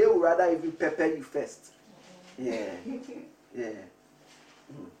they would rather even pepper you first. Yeah. Yeah.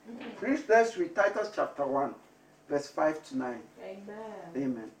 Please, let's read Titus chapter 1, verse 5 to 9. Amen.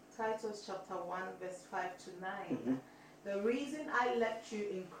 Amen. Titus chapter 1, verse 5 to 9. Mhm. The reason I left you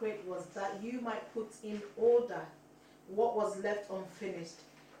in Crete was that you might put in order what was left unfinished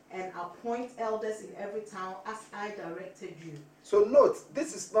and appoint elders in every town as I directed you. So note,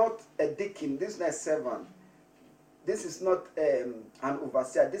 this is not a deacon, this is not a servant. This is not an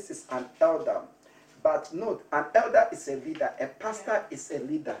overseer, this is an elder. But note, an elder is a leader, a pastor is a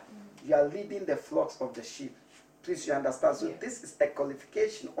leader. You are leading the flocks of the sheep. Please, you understand? So this is a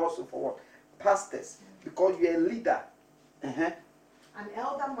qualification also for what? Pastors. Because you're a leader. An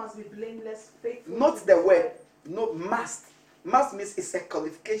elder must be blameless, faithful. Not to the his word. No, must. Must means it's a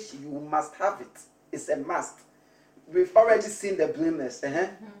qualification. You must have it. It's a must. We've already seen the blameless.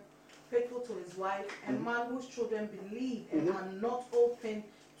 Faithful to his wife, a man whose children believe and are not open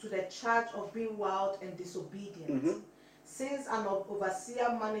to the charge of being wild and disobedient. Since an overseer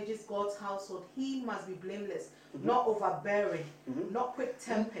manages God's household, he must be blameless, not overbearing, not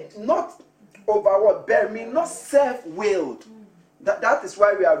quick-tempered. Not over what? Bear me, not self-willed. That is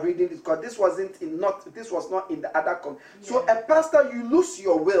why we are reading this, because this was not in the other So a pastor, you lose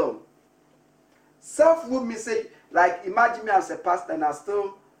your will. Self-will means, say, like, imagine me as a pastor and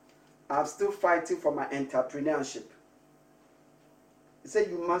I'm still fighting for my entrepreneurship. He said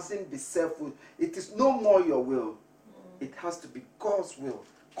you mustn't be self-will. It is no more your will. It has to be God's will.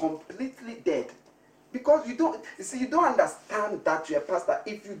 Completely dead. Because you don't understand that you're a pastor.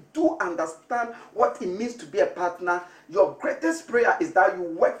 If you do understand what it means to be a partner, your greatest prayer is that you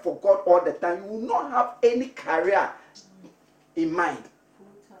work for God all the time. You will not have any career in mind.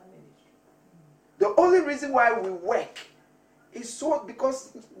 The only reason why we work is so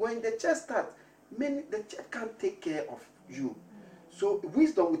because when the church starts, the church can't take care of you. So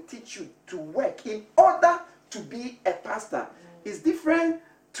wisdom will teach you to work in order to be a pastor. It's different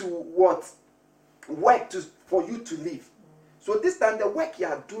to what work for you to live. So this time the work you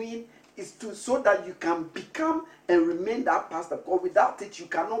are doing is so that you can become and remain that pastor. Because without it you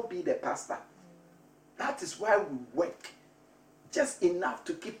cannot be the pastor. That is why we work. Just enough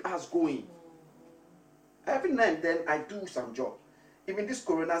to keep us going. Every now and then I do some job. Even this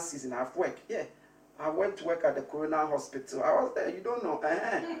corona season I've worked. Yeah. I went to work at the Corona Hospital. I was there, you don't know.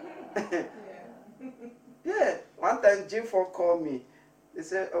 Yeah. One time J4 called me. They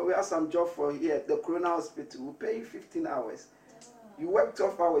said, oh, we have some job for here at the Corona Hospital. We'll pay you 15 hours. You work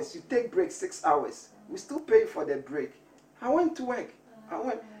 12 hours. You take break 6 hours. We still pay you for the break. I went to work.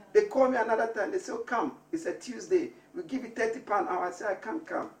 They called me another time. They said, oh, come. It's a Tuesday. We'll give you £30 an hour. I said, I can't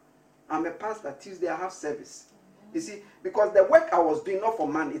come. I'm a pastor. Tuesday I have service. You see, because the work I was doing not for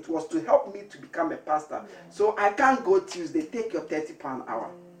money, it was to help me to become a pastor. So I can't go Tuesday, take your £30 an hour.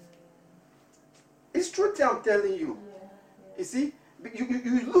 It's true thing I'm telling you. You see,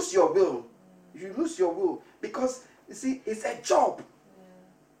 you lose your will. You lose your will. Because, you see, it's a job.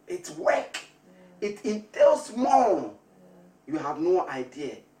 It's work. It entails more. You have no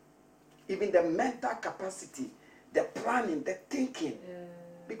idea. Even the mental capacity, the planning, the thinking.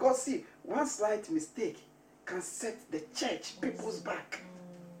 Because, see, one slight mistake can set the church, people's back.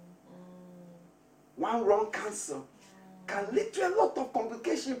 One wrong counsel can lead to a lot of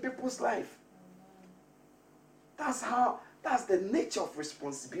complication in people's life. That's the nature of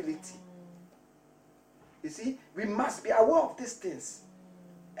responsibility. You see, we must be aware of these things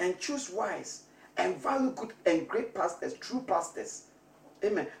and choose wise and value good and great pastors, true pastors.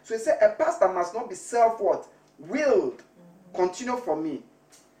 Amen. So he said a pastor must not be willed. Continue for me.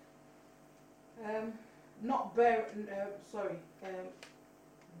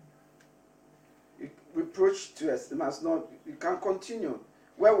 Reproach to us. It must not. You can continue.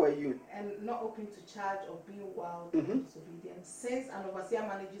 Where were you? And not open to charge of being wild and disobedient. Since an overseer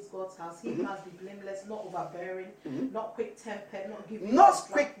manages God's house, he must be blameless, not overbearing, not quick-tempered, not giving. Not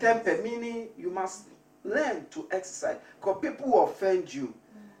quick-tempered, meaning you must learn to exercise. Because people will offend you.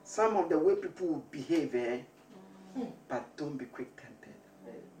 Some of the way people will behave, but don't be quick-tempered.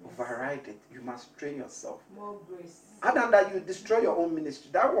 Override it. You must train yourself. More grace. Other than that, you destroy your own ministry.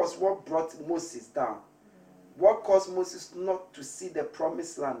 That was what brought Moses down. What caused Moses not to see the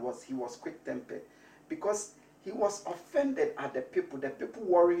promised land was he was quick-tempered. Because he was offended at the people. The people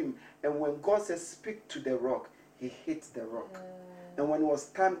worry him. And when God said, speak to the rock, he hit the rock. And when it was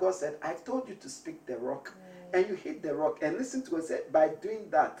time, God said, I told you to speak the rock. And you hit the rock. And listen to what he said, by doing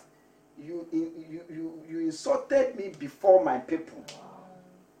that, you insulted me before my people.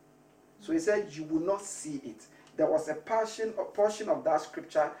 So he said, you will not see it. There was a portion of that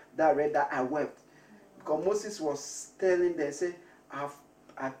scripture that I read that I wept. Because Moses was telling them, say,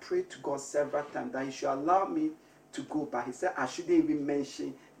 I prayed to God several times that he should allow me to go, but he said I shouldn't even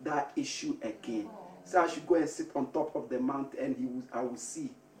mention that issue again. So I should go and sit on top of the mountain and I will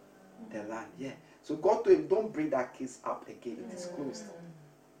see the land. Yeah. So God told him, don't bring that case up again. It is closed.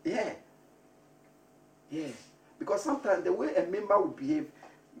 Yeah. Yeah. Because sometimes the way a member will behave,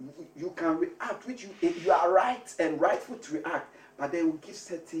 you can react, which you are right and rightful to react, but they will give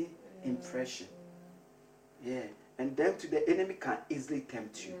certain impression. Yeah. And then the enemy can easily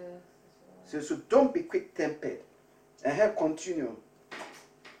tempt you. So don't be quick-tempered. And continue.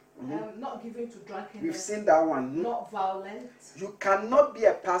 Not given to drunkenness. We've seen that one. Not violent. You cannot be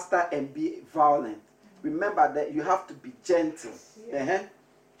a pastor and be violent. Remember that you have to be gentle.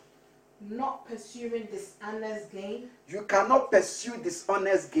 Not pursuing dishonest gain. You cannot pursue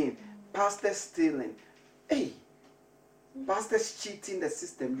dishonest gain. Pastors stealing. Hey, pastors cheating the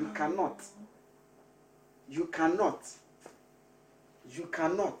system. You cannot. You cannot. You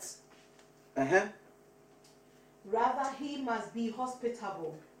cannot. Rather, he must be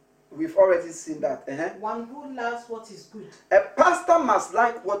hospitable. We've already seen that. One who loves what is good. A pastor must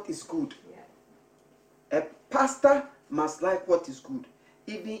like what is good. Yeah. A pastor must like what is good.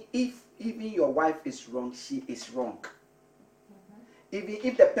 Even your wife is wrong, she is wrong. Even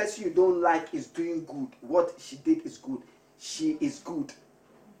if the person you don't like is doing good, what she did is good, she is good.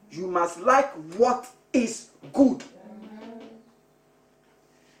 You must like what is good.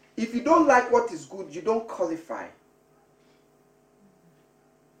 If you don't like what is good, you don't qualify.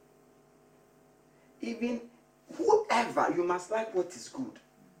 Even whoever, you must like what is good.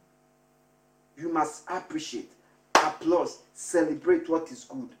 You must appreciate, applause, celebrate what is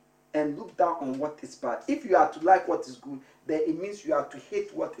good, and look down on what is bad. If you are to like what is good, then it means you are to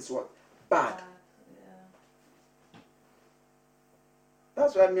hate what is what? Bad.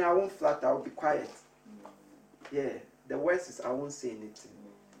 That's why I won't flatter, I will be quiet. Yeah, the worst is I won't say anything.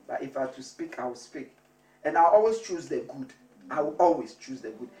 But if I have to speak, I will speak. And I always choose the good. I will always choose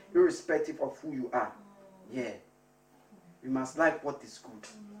the good, irrespective of who you are. Yeah. You must like what is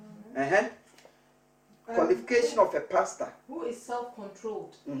good. Qualification of a pastor. Who is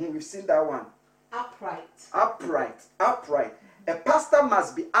self-controlled. We've seen that one. Upright. Upright. Upright. A pastor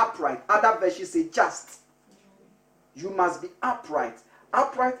must be upright. Other versions say just. You must be upright.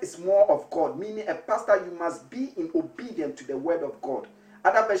 Upright is more of God, meaning a pastor, you must be in obedience to the word of God.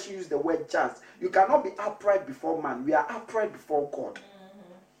 Other versions use the word just. You cannot be upright before man. We are upright before God.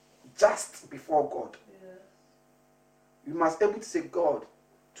 Just before God. You must be able to say, God,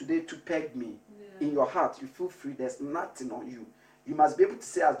 today to peg me. In your heart, you feel free. There's nothing on you. You must be able to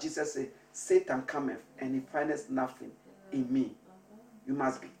say, as Jesus said, Satan cometh and he findeth nothing in me. You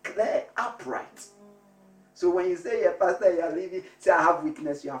must be clear, upright. So when you say you're a pastor, you are living, say I have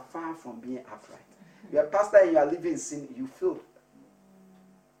weakness, you are far from being upright. You're a pastor and you are living in sin, you feel.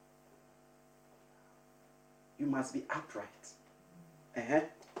 You must be upright.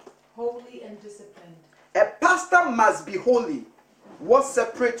 Holy and disciplined. A pastor must be holy. What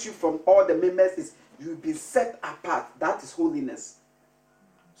separates you from all the members is you've been set apart. That is holiness.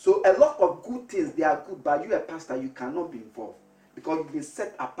 So a lot of good things, they are good, but you a pastor, you cannot be involved. Because you've been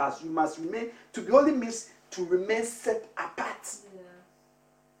set apart. You must remain, to be holy means to remain set apart.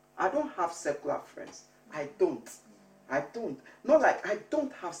 I don't have secular friends. I don't. Not like I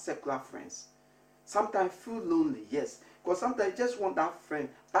don't have secular friends. Sometimes I feel lonely, yes. Because sometimes I just want that friend.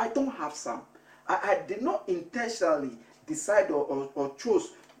 I don't have some. I did not intentionally decide or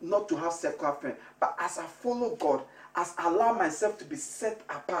chose not to have secular friends. But as I follow God, as I allow myself to be set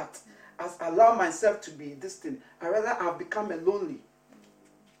apart, as I allow myself to be this thing, I realize I've become a loner,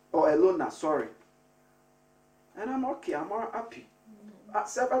 sorry. And I'm okay, I'm all happy.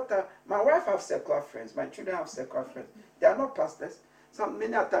 Several times, my wife has secular friends, my children have secular friends. They are not pastors.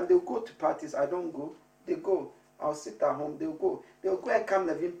 Many a time they'll go to parties, I don't go. They go. I'll sit at home, they'll go. They'll go and come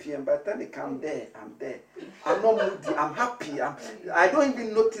 11 p.m. By the time they come there, I'm there. I'm not moody, I'm happy. I don't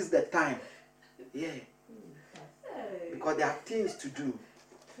even notice the time. Yeah. Because there are things to do.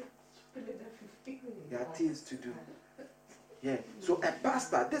 There are things to do. Yeah. So a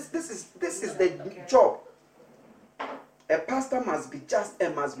pastor, this is the job. A pastor must be just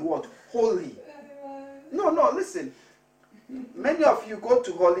and must be what? Holy. No, listen. Many of you go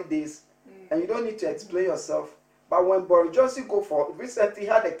to holidays and you don't need to explain yourself. But when Boris Johnson recently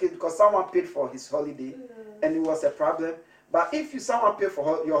had a case because someone paid for his holiday and it was a problem. But if someone paid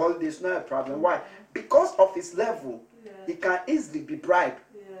for your holiday, it's not a problem. Why? Because of his level, he can easily be bribed.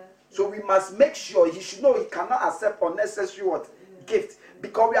 So we must make sure he should know he cannot accept unnecessary gift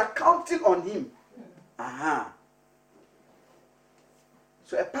because we are counting on him.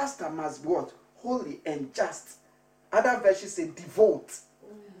 So a pastor must be what? Holy and just. Other versions say devote.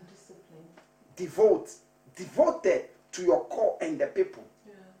 devoted to your core and the people.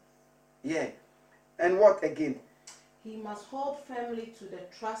 Yeah. And what again? He must hold firmly to the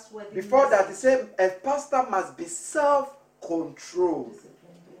trustworthy. Before that, he message. said a pastor must be self-controlled. Disciplined,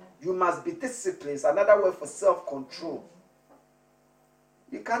 yeah. You must be disciplined. It's another word for self-control.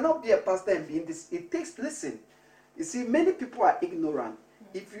 You cannot be a pastor and be in this. It takes, listen, you see, many people are ignorant.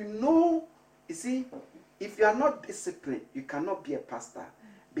 If you know, you see, if you are not disciplined, you cannot be a pastor.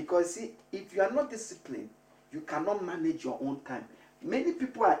 Because, see, if you are not disciplined, you cannot manage your own time. Many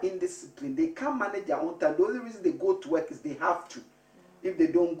people are indisciplined. They can't manage their own time. The only reason they go to work is they have to. If they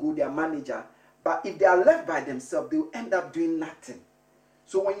don't go, they are manager. But if they are left by themselves, they will end up doing nothing.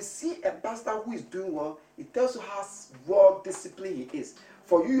 So when you see a pastor who is doing well, it tells you how well disciplined he is.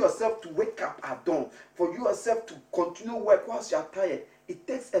 For you yourself to wake up at dawn, for you yourself to continue work whilst you are tired, it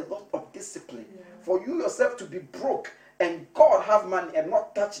takes a lot of discipline. For you yourself to be broke and God have money and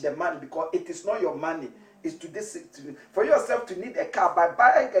not touch the money because it is not your money. It's to discipline. For yourself to need a car, by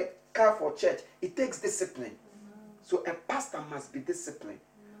buying a car for church, it takes discipline. So a pastor must be disciplined.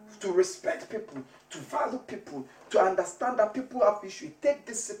 To respect people, to value people, to understand that people have issues. It takes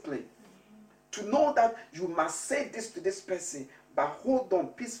discipline. To know that you must say this to this person, but hold on,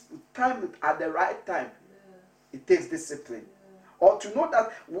 peaceful time at the right time. It takes discipline. Or to know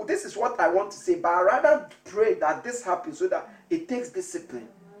that, well, this is what I want to say, but I rather pray that this happens, so that it takes discipline.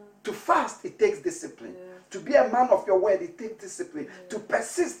 To fast, it takes discipline. To be a man of your word, it takes discipline. To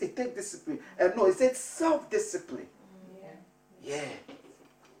persist, it takes discipline. And no, it says self-discipline. Yeah.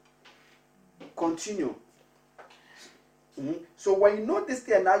 Continue. So when you know this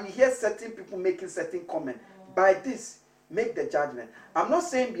thing, now you hear certain people making certain comments. By this, make the judgment. I'm not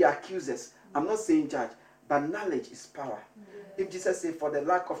saying be accusers. I'm not saying judge. But knowledge is power. If Jesus said, for the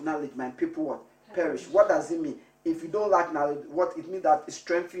lack of knowledge, my people what? Perish. What does it mean? If you don't lack knowledge, what it means that it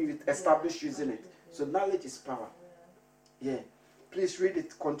strengthens you, it establishes you, isn't it? So knowledge is power. Yeah. Please read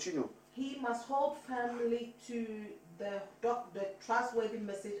it. Continue. He must hold firmly to the trustworthy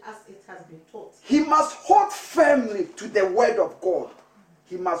message as it has been taught. He must hold firmly to the word of God.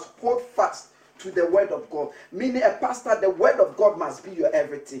 He must hold fast to the word of God. Meaning a pastor, the word of God must be your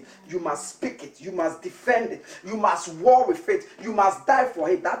everything. You must speak it. You must defend it. You must war with it. You must die for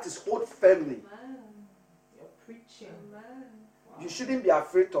it. That is hold firmly. Man, you're preaching. Man. You shouldn't be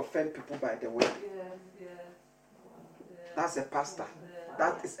afraid to offend people by the word. That's a pastor.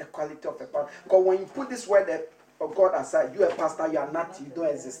 That is a quality of a pastor. Because when you put this word of God aside, you a pastor, you are not, you don't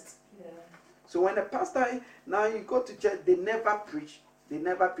exist. So when a pastor, now you go to church, they never preach. They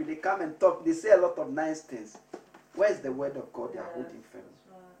never preach. They come and talk. They say a lot of nice things. Where is the word of God they are holding firm?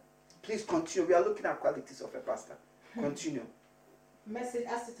 Please continue. We are looking at qualities of a pastor. Continue. Message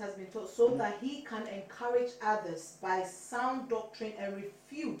as it has been taught, so that he can encourage others by sound doctrine and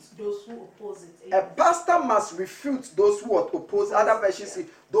refute those who oppose it. A pastor must refute those who oppose. Other versions say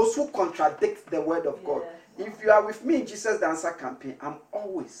those who contradict the word of God. If you are with me in Jesus the Answer campaign, I'm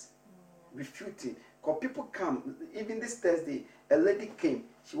always refuting. Because people come, even this Thursday, a lady came.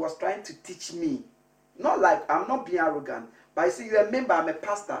 She was trying to teach me. Not like, I'm not being arrogant, but you see, you remember I'm a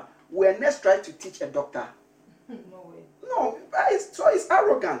pastor. We're next trying to teach a doctor. No way. No, it's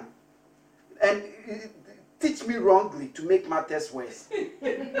arrogant. And teach me wrongly to make matters worse.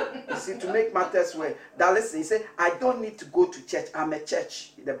 You see, to make matters worse. That listen, he said, I don't need to go to church. I'm a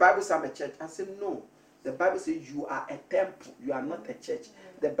church. The Bible says I'm a church. I said, no. The Bible says you are a temple. You are not a church.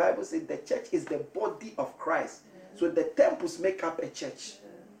 The Bible says the church is the body of Christ. So the temples make up a church.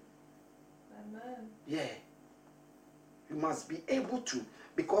 Amen. Yeah. You must be able to.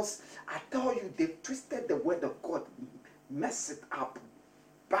 Because I tell you, they twisted the word of God, mess it up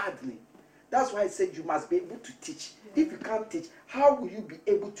badly. That's why I said you must be able to teach. If you can't teach, how will you be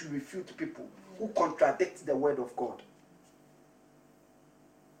able to refute people who contradict the word of God?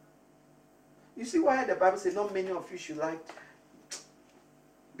 You see why the Bible says not many of you should like.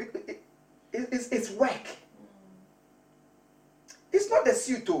 It's work. It's not a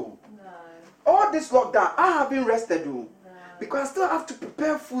suit. No. All this lockdown, I haven't rested. Because I still have to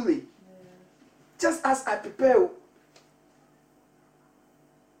prepare fully. Just as I prepare.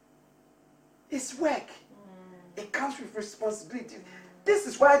 It's work. It comes with responsibility. This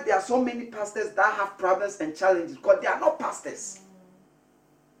is why there are so many pastors that have problems and challenges. Because they are not pastors.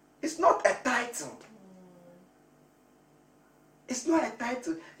 It's not a title. It's not a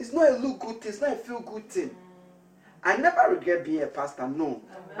title. It's not a look good thing. It's not a feel good thing. I never regret being a pastor. No.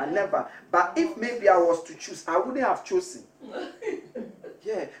 I never. But if maybe I was to choose, I wouldn't have chosen.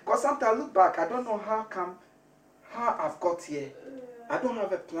 Yeah. Because sometimes I look back, I don't know how I've got here. I don't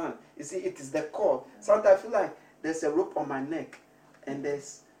have a plan. You see, it is the call. Sometimes I feel like there's a rope on my neck. And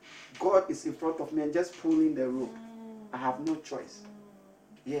there's God is in front of me and just pulling the rope. I have no choice.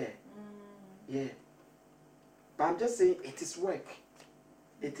 Yeah. Yeah. But I'm just saying it is work.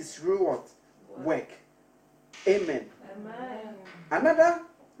 It is real what? Work. Amen. Amen. Another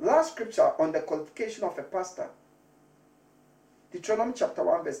last scripture on the qualification of a pastor. Deuteronomy chapter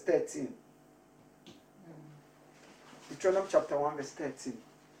 1 verse 13. Deuteronomy chapter 1 verse 13.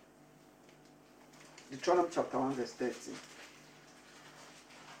 Deuteronomy chapter 1 verse 13.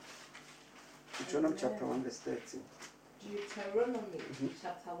 Deuteronomy chapter 1 verse 13. Deuteronomy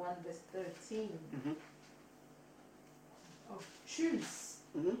chapter 1 verse 13. Oh, choose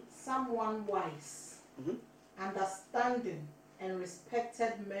someone wise, understanding, and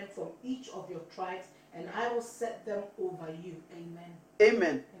respected men from each of your tribes, and I will set them over you. Amen.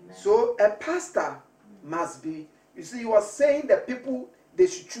 Amen. So a pastor must be, you see, he was saying that people, they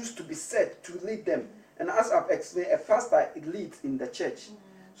should choose to be set to lead them. And as I've explained, a pastor, it leads in the church.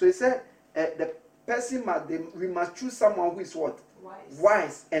 So he said, the person we must choose someone who is what?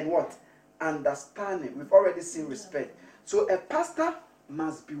 Wise and what? Understanding. We've already seen respect. So a pastor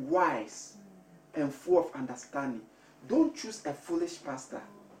must be wise and full of understanding. Don't choose a foolish pastor.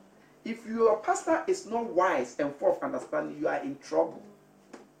 If your pastor is not wise and full of understanding, you are in trouble.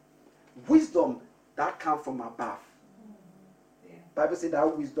 Wisdom that comes from above. Bible says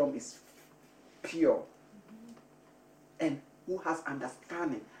that wisdom is pure and who has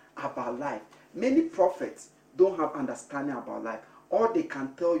understanding about life. Many prophets don't have understanding about life. All they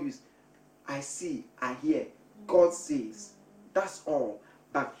can tell you is, I see, I hear, God says. That's all.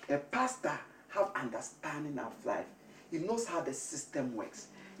 But a pastor have understanding of life. He knows how the system works.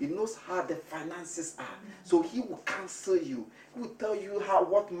 He knows how the finances are. So he will counsel you. He will tell you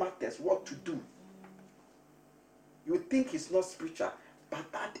what matters, what to do. You think he's not spiritual,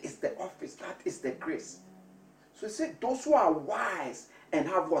 but that is the office, that is the grace. So he said, those who are wise and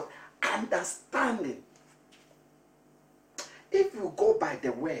have what? Understanding. If you go by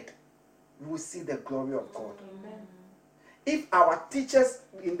the word, you will see the glory of God. Amen. If our teachers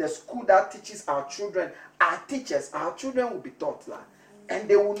in the school that teaches our children are teachers, our children will be taught that. And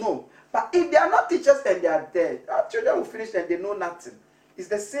they will know. But if they are not teachers and they are dead, our children will finish and they know nothing. It's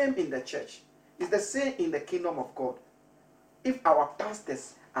the same in the church. It's the same in the kingdom of God. If our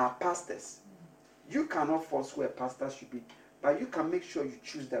pastors are pastors, you cannot force who a pastor should be, but you can make sure you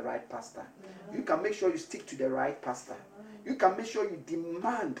choose the right pastor. You can make sure you stick to the right pastor. You can make sure you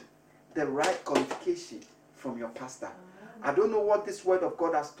demand the right qualification from your pastor. I don't know what this word of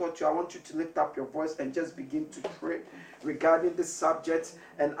God has taught you. I want you to lift up your voice and just begin to pray regarding this subject.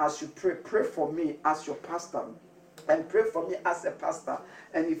 And as you pray, pray for me as your pastor. And pray for me as a pastor.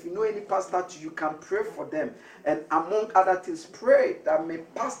 And if you know any pastor, you can pray for them. And among other things, pray that may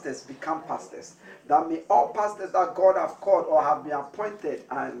pastors become pastors. That may all pastors that God have called or have been appointed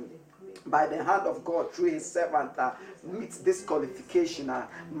and by the hand of God through his servant meet this qualification.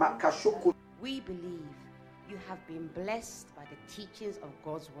 We believe you have been blessed by the teachings of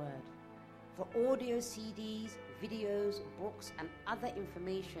God's word. For audio CDs, videos, books, and other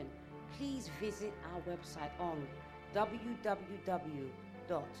information, please visit our website on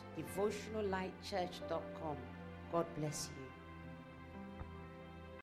www.devotionallightchurch.com. God bless you.